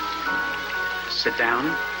 Sit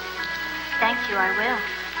down. Thank you, I will.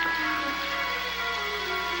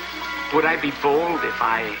 Would I be bold if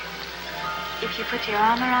I... If you put your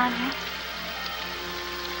arm around me?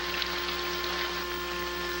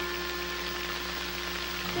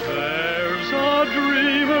 There's a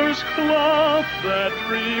dreamer's cloth that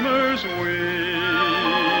dreamers weave,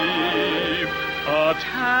 a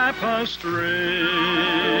tapestry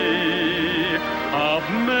of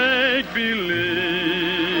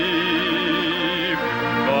make-believe,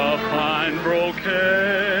 the fine brocade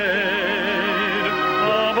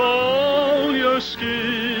of all your schemes,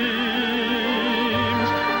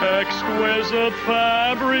 exquisite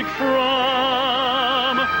fabric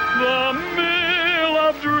from the mill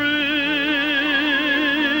of dreams.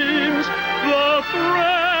 The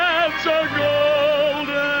threads are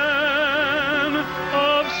golden,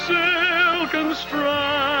 of silken strands,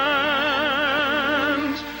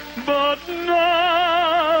 but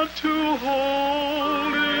not to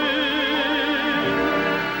hold in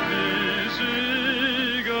these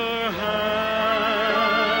eager hands.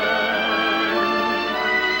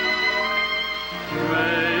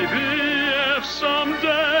 Maybe if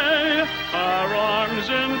someday our arms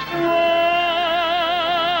entwine,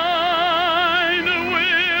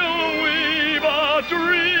 we'll weave a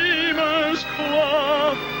dreamer's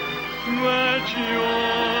cloth that's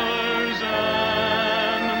yours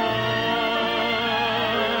and mine.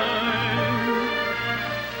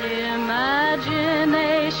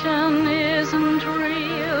 Imagination isn't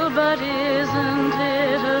real, but isn't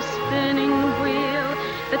it a spinning wheel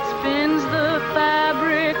that spins the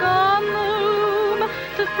fabric on the loom,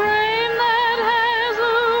 the frame that has a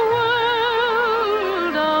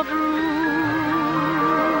world of room?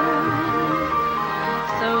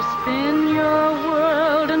 So spin your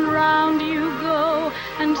world and round you go,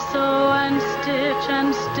 and sew and stitch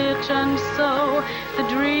and stitch and sew. The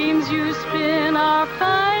dreams you spin are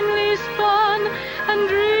finely spun, and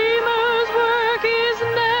dreamers' work is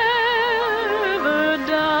never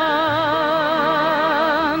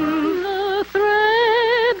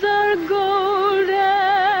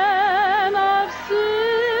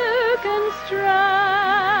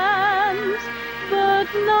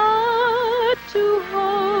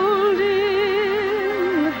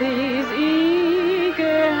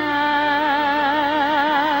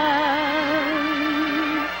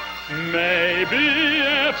be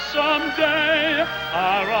if someday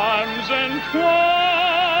our arms entwine.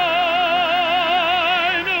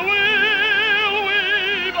 We'll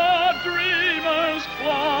weave a dreamer's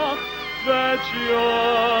cloth that's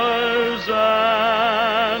yours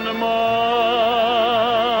and mine.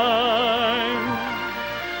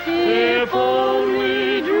 If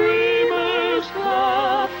only dreamer's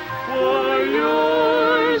cloth were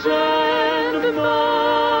yours and mine.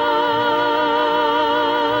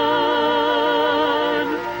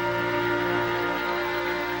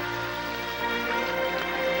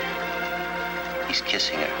 He's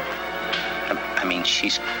kissing her. I mean,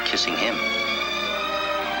 she's kissing him.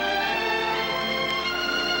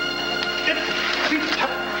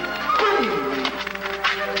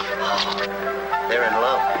 They're in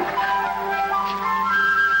love.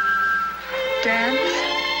 Dance?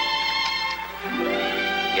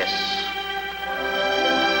 Yes.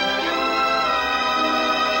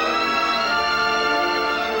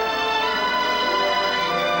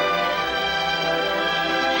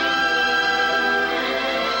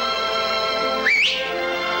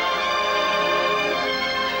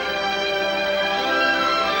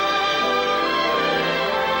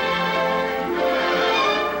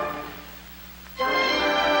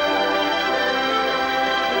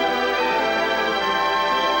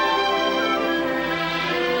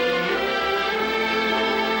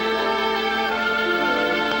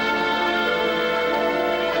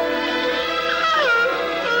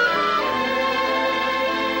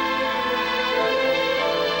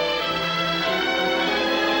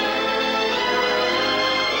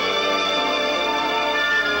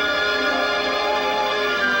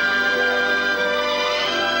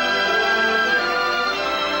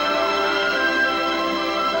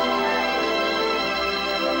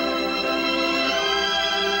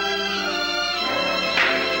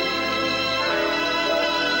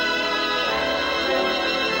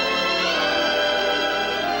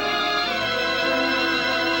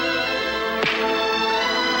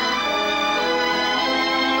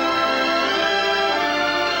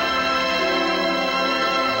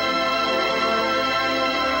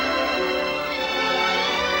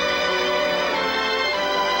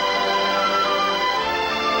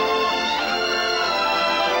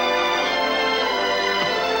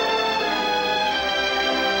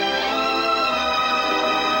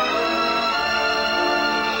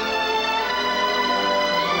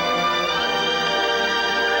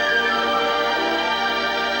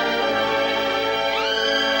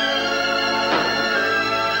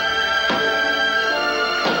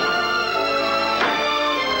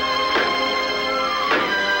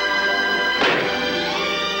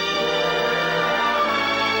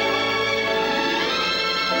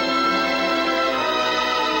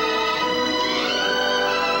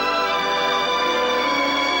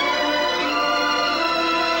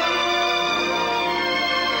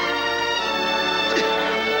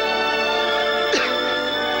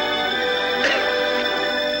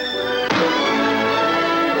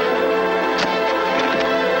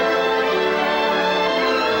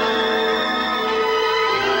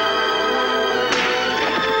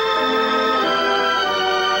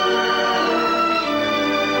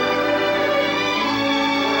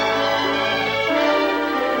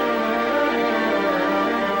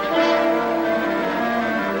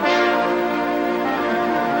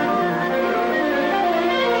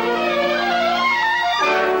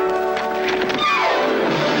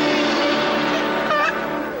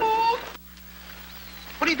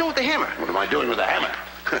 What am I doing with a hammer?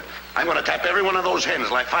 I'm going to tap every one of those hens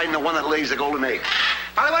till I find the one that lays the golden egg.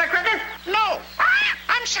 Molly, want a cricket? No.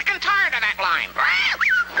 I'm sick and tired of that line.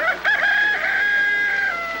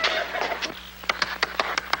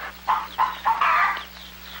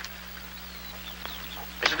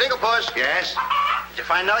 Mr. Dinklepuss. Yes? Did you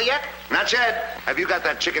find out yet? Not yet. Have you got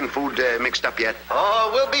that chicken food mixed up yet?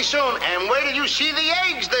 Oh, we'll be soon. And wait till you see the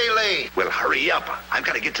eggs they lay. Well, hurry up. I've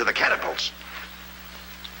got to get to the catapults.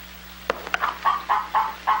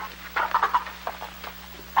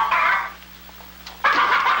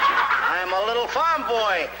 I'm a little farm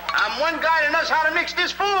boy. I'm one guy that knows how to mix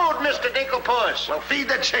this food, Mr. Dinklepuss. Well, feed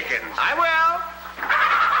the chickens. I will.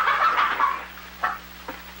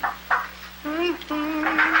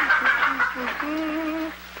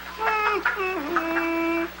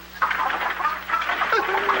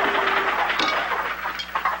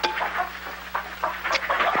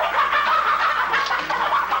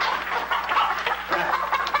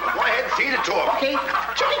 Go ahead and feed it to them. Okay.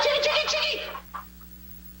 Chickie, chickie, chickie, chickie.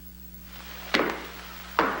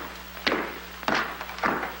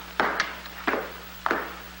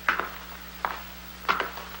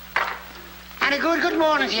 And a good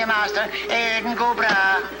morning to you, master. And go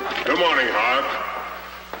bra. Good morning, Harp.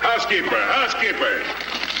 Housekeeper.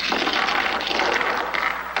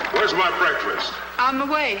 Where's my breakfast? On the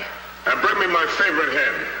way. And bring me my favorite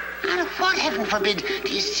hen. And what, heaven forbid,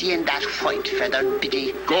 do you see in that white-feathered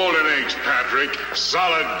biddy? Golden eggs, Patrick.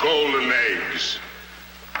 Solid golden eggs.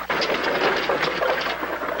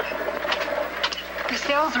 The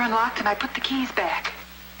cells are unlocked and I put the keys back.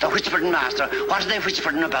 The whispering master. What are they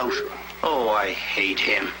whispering about? Oh, I hate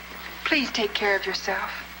him. Please take care of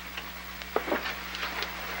yourself.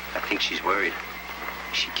 I think she's worried.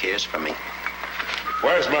 She cares for me.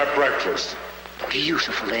 Where's my breakfast?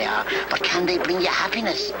 Beautiful they are, but can they bring you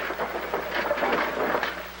happiness?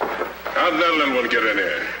 How'd that little one get in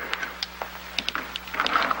here?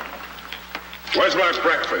 Where's my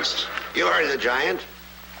breakfast? You heard the giant.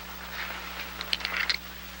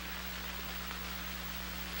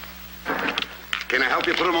 Can I help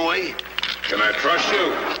you put him away? Can I trust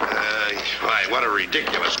you? Why, what a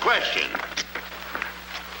ridiculous question.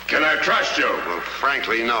 Can I trust you? Well,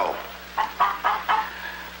 frankly, no.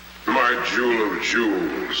 My jewel of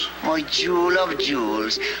jewels. My jewel of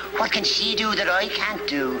jewels. What can she do that I can't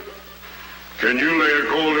do? Can you lay a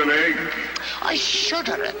golden egg? I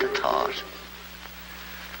shudder at the thought.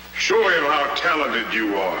 Show him how talented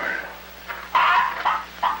you are.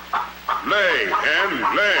 Lay, hen,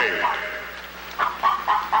 lay.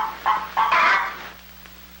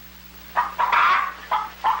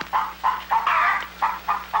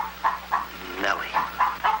 Nellie.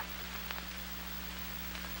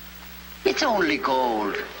 It's only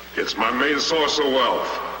gold. It's my main source of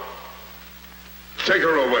wealth. Take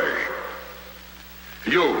her away.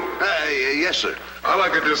 You. Yes, sir. I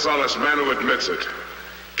like a dishonest man who admits it.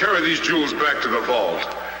 Carry these jewels back to the vault.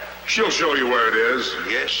 She'll show you where it is.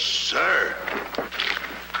 Yes, sir.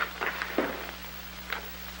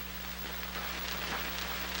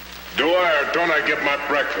 Do I or don't I get my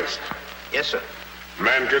breakfast? Yes, sir.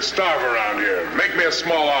 Man could starve around here. Make me a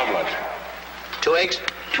small omelet. 2 eggs?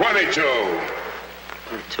 22.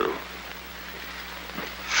 2.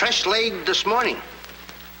 Fresh laid this morning.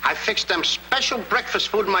 I fixed them special breakfast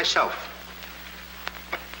food myself.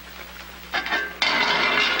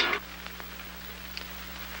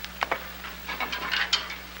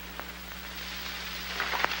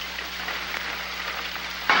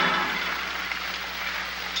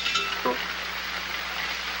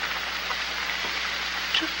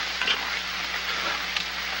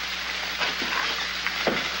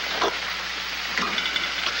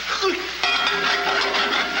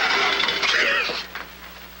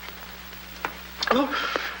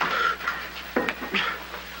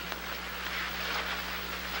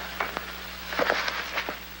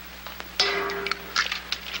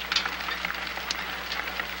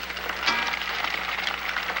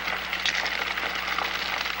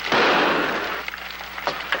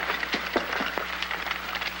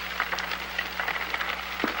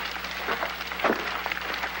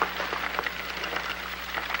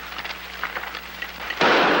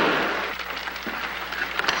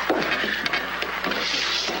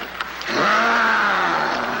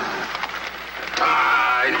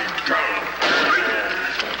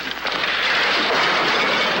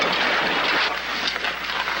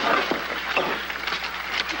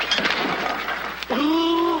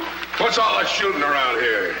 What's all that shooting around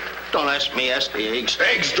here? Don't ask me, ask the eggs.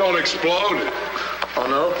 Eggs don't explode. Oh,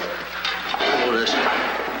 no? Oh, this.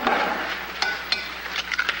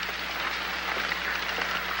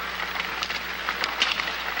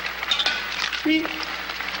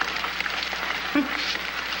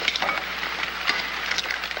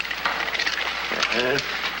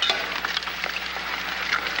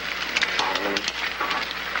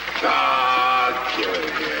 Kill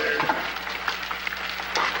it here.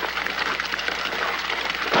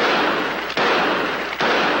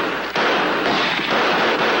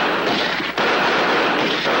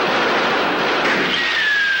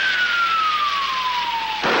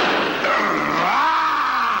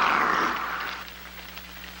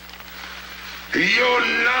 You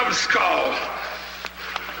numbskull!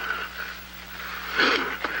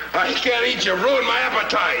 I can't eat you. Ruin my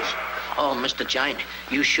appetite. Oh, Mr. Giant,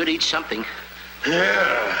 you should eat something.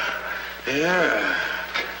 Yeah.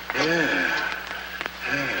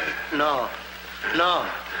 No. No.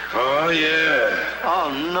 Oh, yeah. Oh,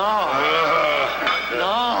 no.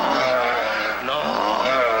 No.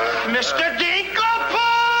 Mr.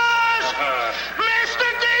 Dinklepus! Mr.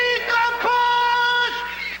 Dinklepus!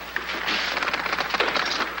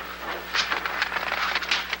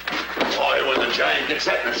 Boy, when the giant gets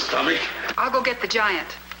that in his stomach. I'll go get the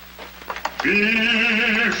giant.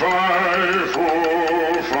 Fee-fi-fo-fum,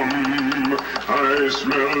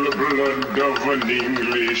 smell the blood of an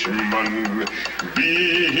Englishman.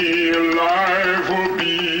 Be he alive or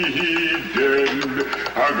be he dead,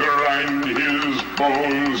 I grind his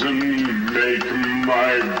bones and make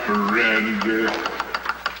my bread.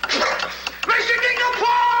 Mr.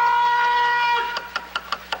 Dinkelpot!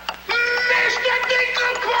 Mr.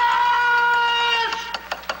 Dinkelpot!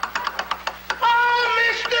 Oh,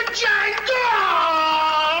 Mr.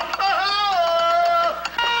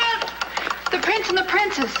 The prince and the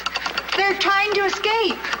princess. They're trying to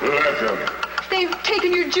escape. Let them. They've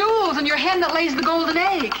taken your jewels and your hen that lays the golden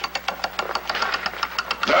egg.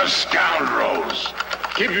 The scoundrels.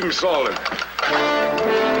 Keep him solid.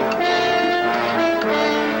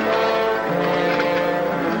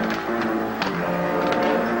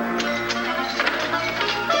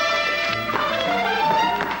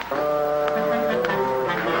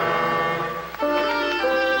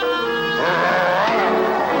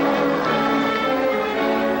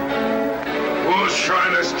 Who's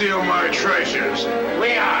trying to steal my treasures?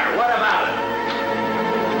 We are. What about it?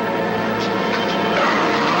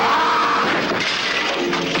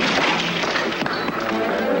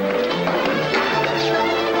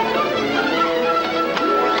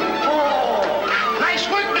 Nice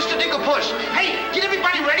work, Mr. Dinkelpuss. Hey, get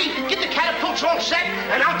everybody ready. Get the catapults all set,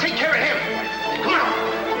 and I'll take care of him. Come on.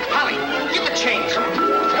 Polly, get the chains. Come on.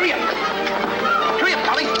 Hurry up. Hurry up,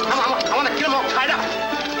 Polly. I want to get them all tied up.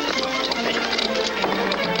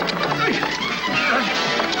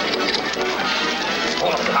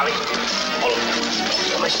 Hold on, Polly. Hold on.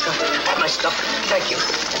 All my stuff. All my stuff. Thank you.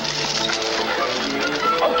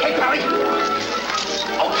 Okay, Polly.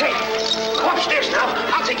 Okay. Go upstairs now.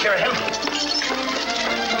 I'll take care of him.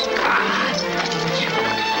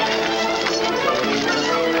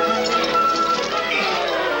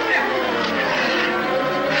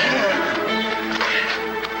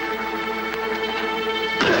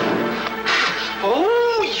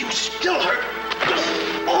 Oh, you still hurt.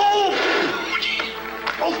 Oh!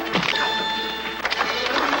 Oh!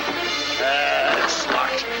 It's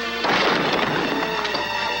locked.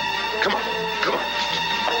 Come on, come on.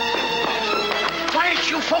 Why aren't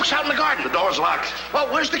you folks out in the garden? The door's locked. Well,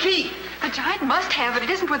 where's the key? The giant must have it. It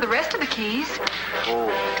isn't with the rest of the keys. Oh.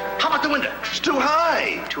 How about the window? It's too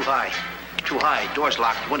high. Too high. Too high. Door's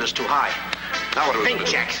locked. Window's too high. Now what do we Think, do?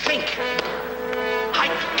 Jack, think. I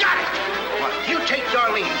got it. What? You take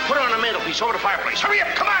Darlene, put her on the mantelpiece over the fireplace. Hurry up,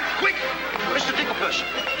 come on, quick. Mr. Dinkelpuss,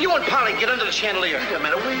 you and Polly get under the chandelier. Wait a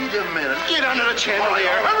minute. Get under the chandelier.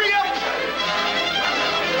 Hurry up.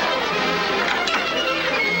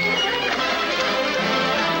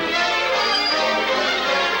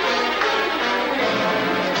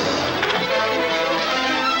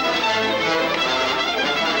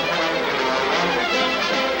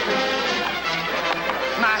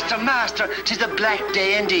 Master, 'tis a black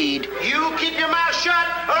day indeed. You keep your mouth shut,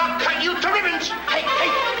 or I'll cut you to ribbons. Hey,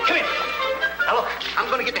 come here. Now look, I'm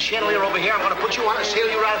gonna get the chandelier over here. I'm gonna put you on and sail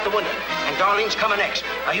you right out the window. And Darlene's coming next.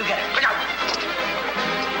 Now you get it. Look out.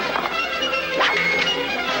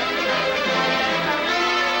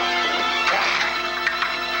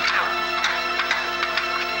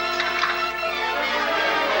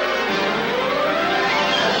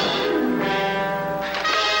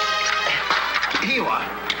 Here you are.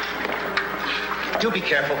 Do be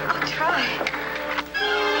careful. I'll try.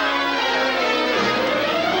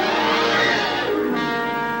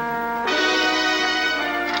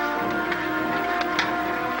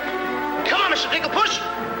 Come on, Mr. Dinkelpuss.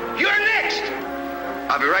 You're next.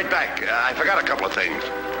 I'll be right back. I forgot a couple of things.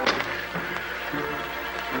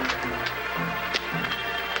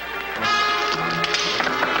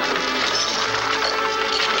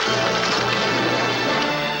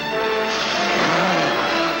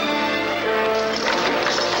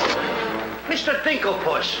 Mr.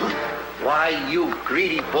 Dinkelpuss. Why, you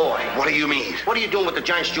greedy boy. What do you mean? What are you doing with the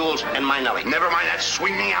giant's jewels and my Nellie? Never mind that.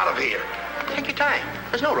 Swing me out of here. Take your time.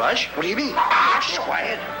 There's no rush. What do you mean?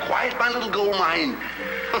 Quiet. Quiet, my little gold mine.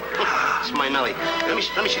 It's my Nellie. Let me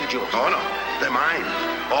see the jewels. Oh, no. They're mine.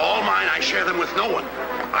 All mine. I share them with no one.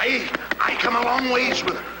 I come a long ways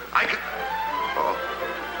with...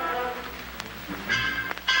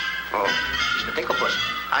 Oh, Mr. Dinkelpuss,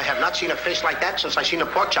 I have not seen a face like that since I seen the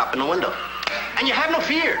pork chop in the window. And you have no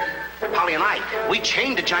fear. Polly and I, we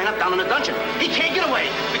chained the giant up down in the dungeon. He can't get away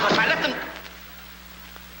because I left him...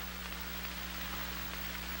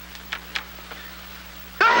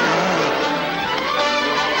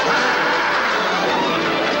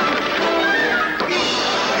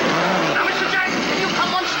 Now, Mr. Giant, if you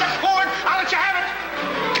come one step forward, I'll let you have it.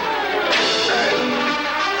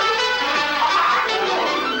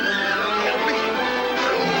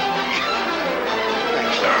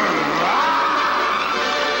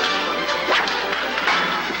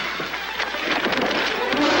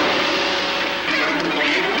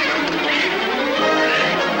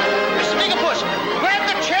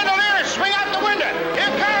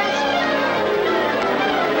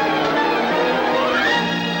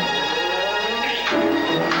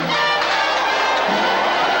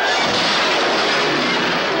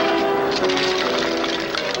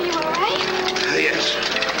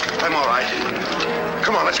 I'm all right.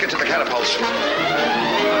 Come on, let's get to the catapults.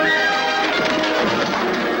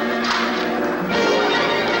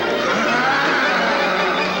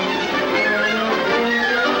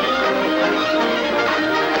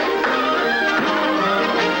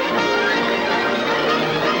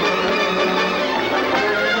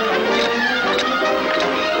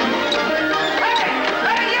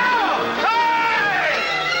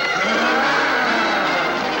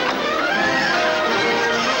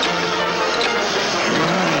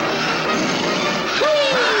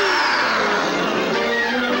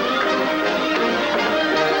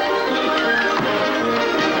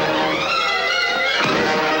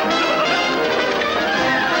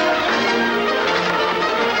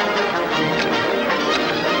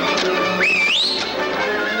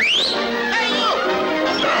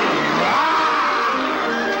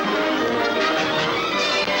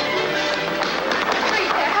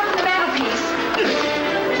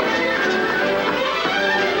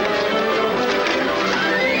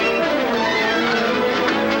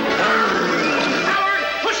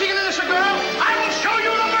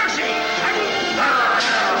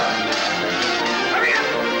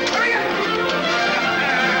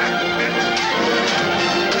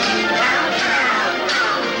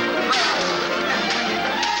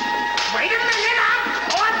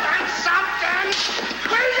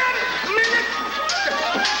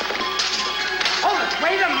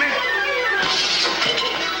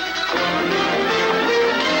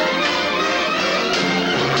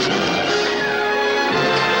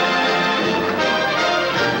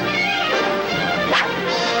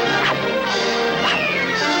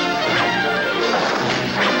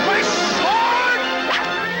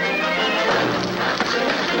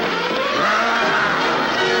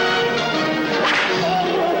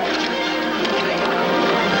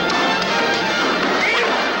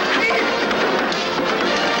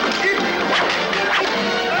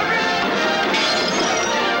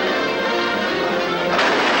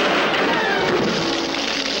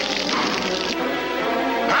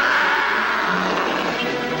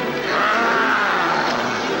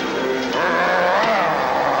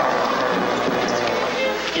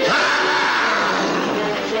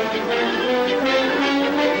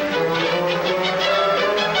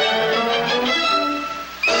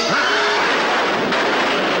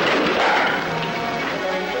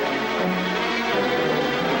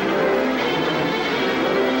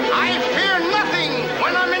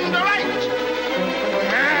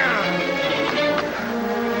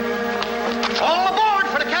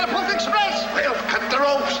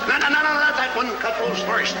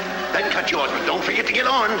 First, then cut yours, but don't forget to get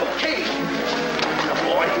on. Okay.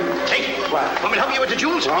 Boy. Hey, want me to help you with the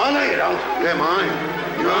jewels? Oh, no, you don't. They're mine.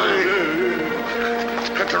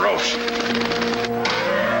 Mine. Cut the ropes.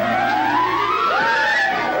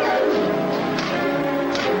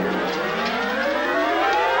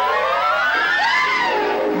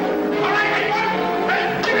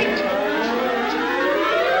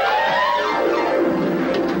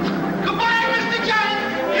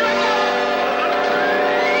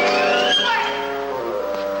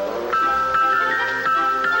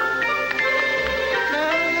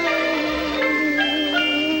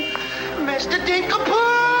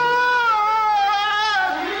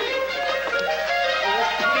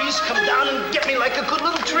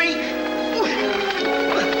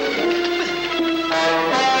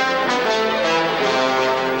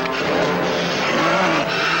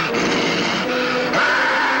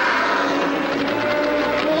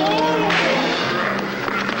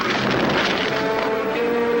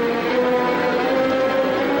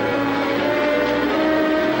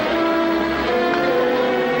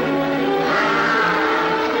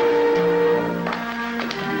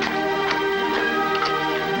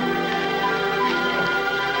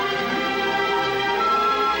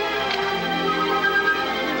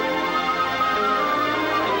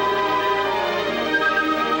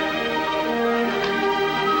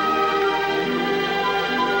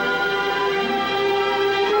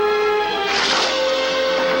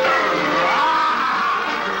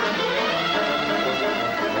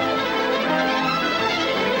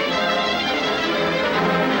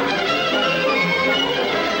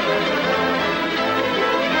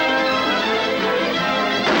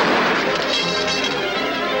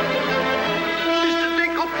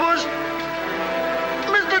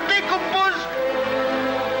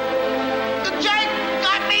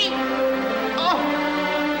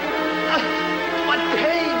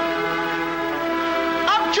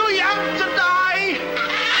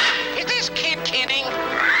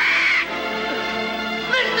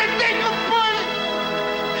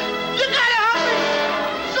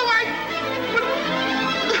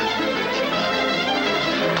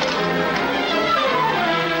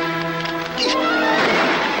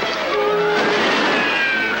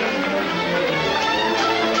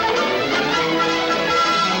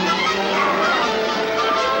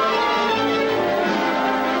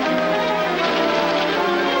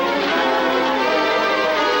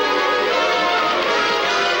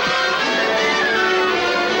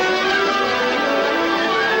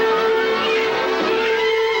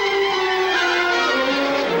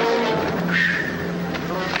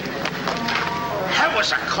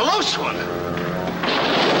 was a close one.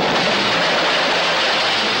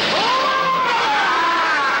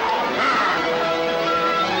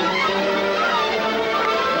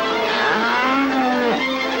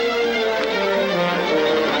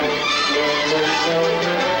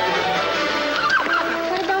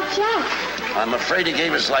 What about Jack? I'm afraid he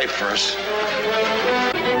gave his life for us.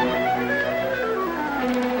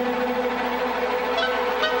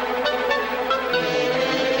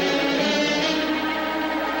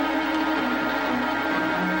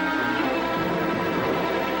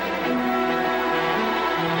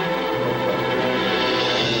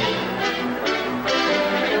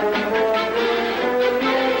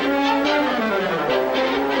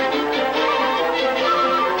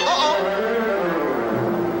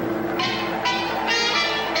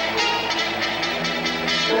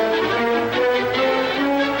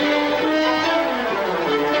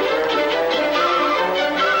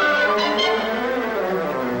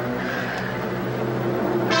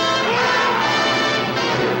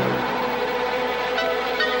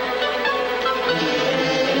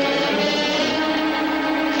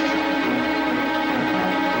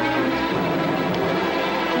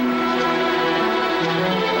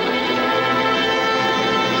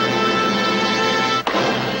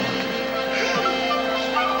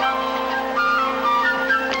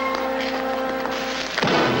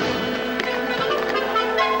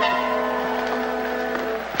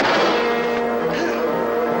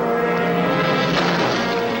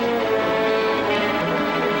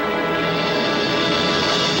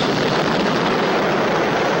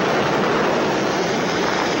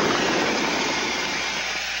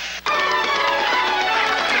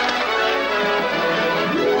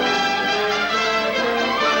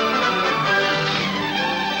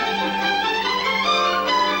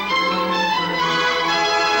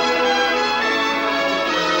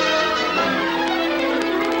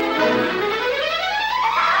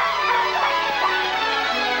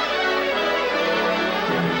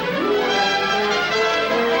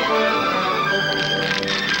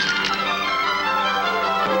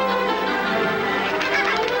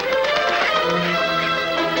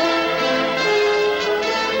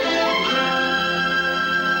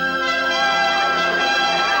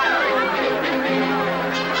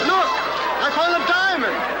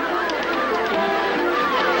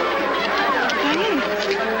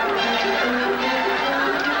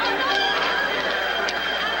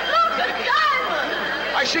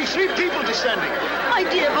 I see 3 people descending. My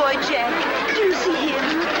dear boy Jack, do you see him?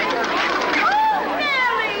 Oh,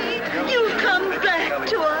 Mary! You've come back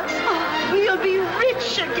to us. Oh, we'll be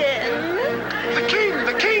rich again. The king!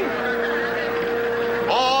 The king!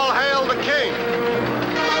 All hail the king!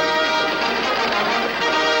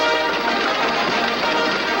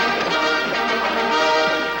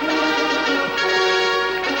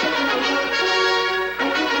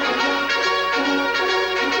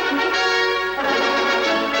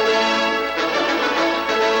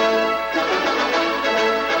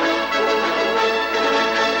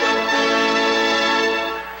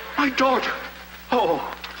 Daughter.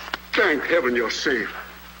 Oh, thank heaven you're safe.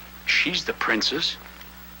 She's the princess.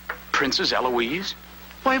 Princess Eloise?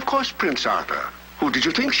 Why, of course, Prince Arthur. Who did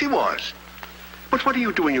you think she was? But what are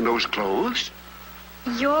you doing in those clothes?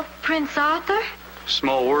 You're Prince Arthur?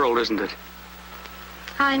 Small world, isn't it?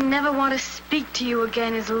 I never want to speak to you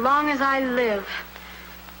again as long as I live.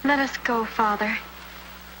 Let us go, Father.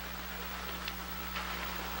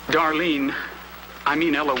 Darlene, I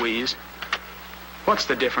mean Eloise. What's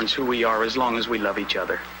the difference who we are as long as we love each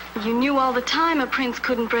other? You knew all the time a prince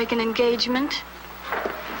couldn't break an engagement.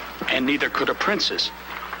 And neither could a princess.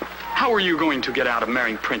 How are you going to get out of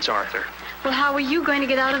marrying Prince Arthur? Well, how are you going to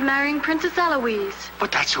get out of marrying Princess Eloise?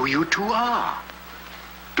 But that's who you two are.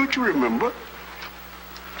 Don't you remember?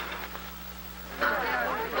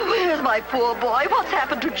 Where's my poor boy? What's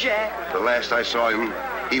happened to Jack? The last I saw him,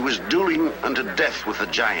 he was dueling unto death with a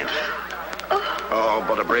giant. Oh,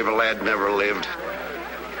 but a braver lad never lived.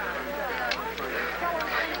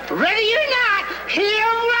 Ready or not, here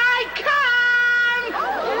I come!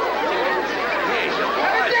 There's your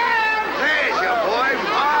boy. There's your boy.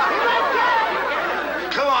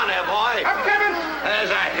 Come on there, boy. I'm coming.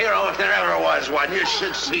 There's a hero if there ever was one. You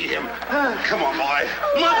should see him. Come on, boy.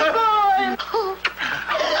 Mother!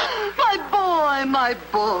 My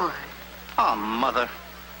boy. Oh, Mother,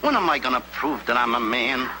 when am I going to prove that I'm a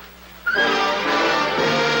man?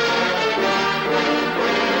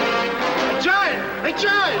 A giant!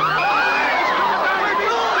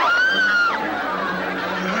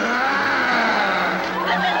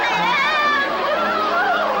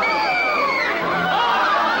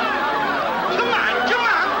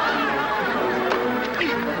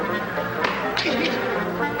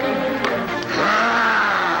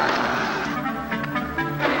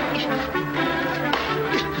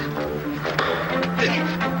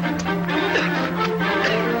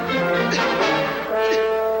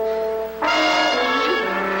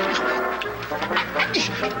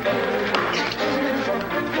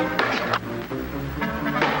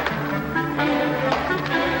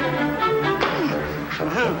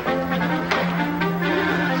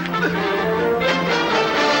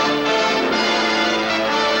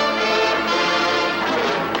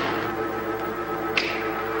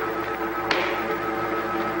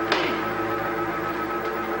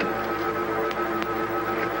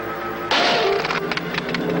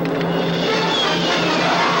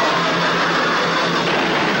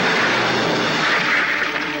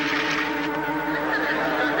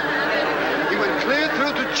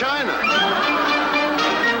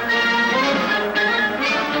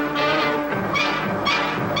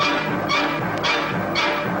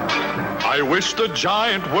 wish the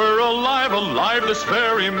giant were alive this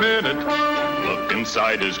very minute. Look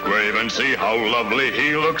inside his grave and see how lovely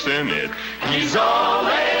he looks in it. He's all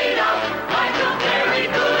laid out like a very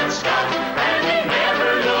good Scot, and he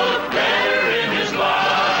never looked better in his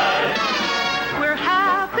life. We're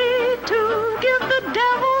happy to give the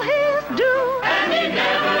devil his due, and he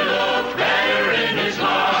never looked better in his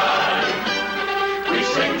life. We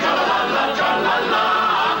sing tra-la-la, tra-la-la,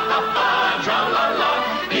 ha-ha, tra-la-la.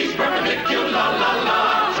 He's perpendicular, la-la,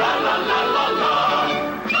 tra-la-la-la-la.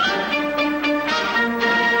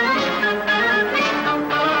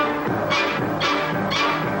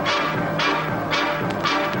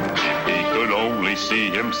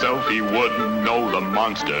 See himself, he wouldn't know the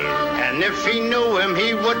monster. And if he knew him,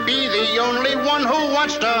 he would be the only one who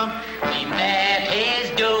wants to. He met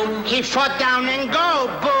his doom. He fought down and go,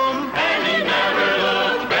 boom. And he never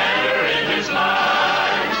looked better in his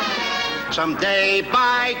life. Someday,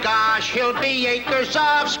 by gosh, he'll be acres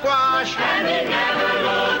of squash. And he never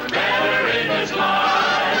looked better in his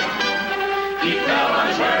life. He fell on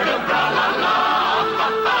his word of tra-la-la,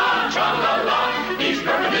 ha-ha, tra-la-la. He's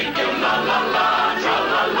perpendicular, la-la.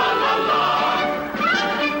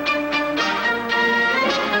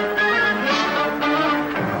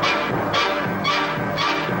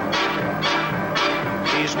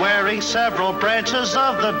 Wearing several branches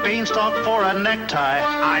of the beanstalk for a necktie.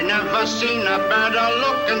 I never seen a better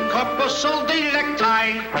looking corpuscle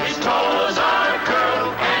necktie. His toes are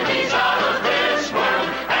curled and he's out of this world,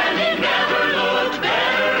 and he never looked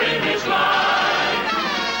better in his life.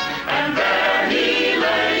 And there he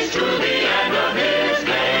lays to the end of his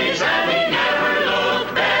days, and he never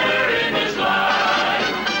looked better in his life.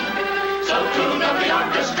 So tune up the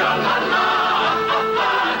orchestra, la la, ha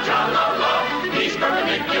ha, tra la la. He's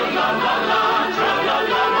perpendicular, la la, tra la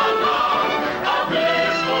la la la. How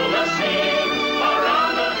blissful the scene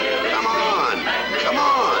around the village. Come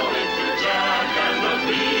on. Jack and the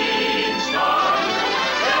Beanstalk.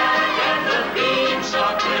 Jack and the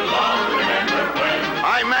Beanstalk will long remember when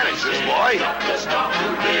I managed this, boy. up the stalk to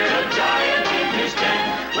hear a giant in his tent.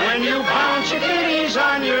 When you bounce your kiddies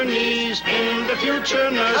on your knees in the future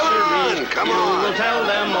nurseries, Come you on. will tell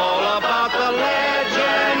them all about the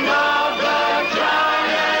legend of the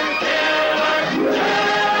giant killer.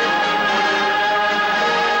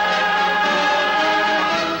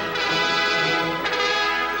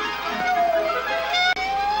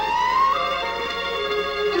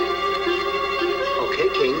 Okay,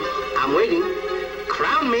 King, I'm waiting.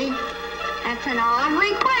 Crown me. That's an odd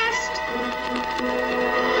request.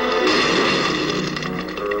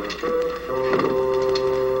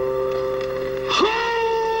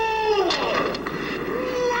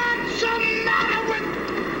 What's the matter with...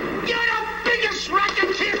 You're the biggest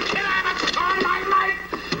racketeer kid I ever saw in my life.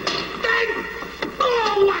 Then...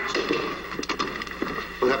 Oh, what?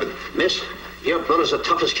 What happened? Miss, your brother's the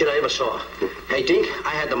toughest kid I ever saw. Hey, Dink, I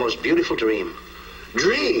had the most beautiful dream.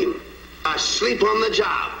 Dream. Asleep on the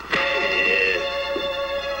job.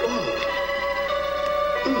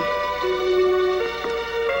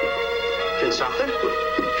 Prince Arthur?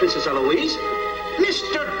 Princess Eloise?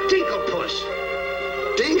 Mr. Dinklepuss.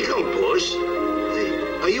 Dinklepuss?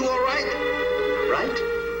 Hey, are you all right? Right?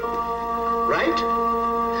 Right?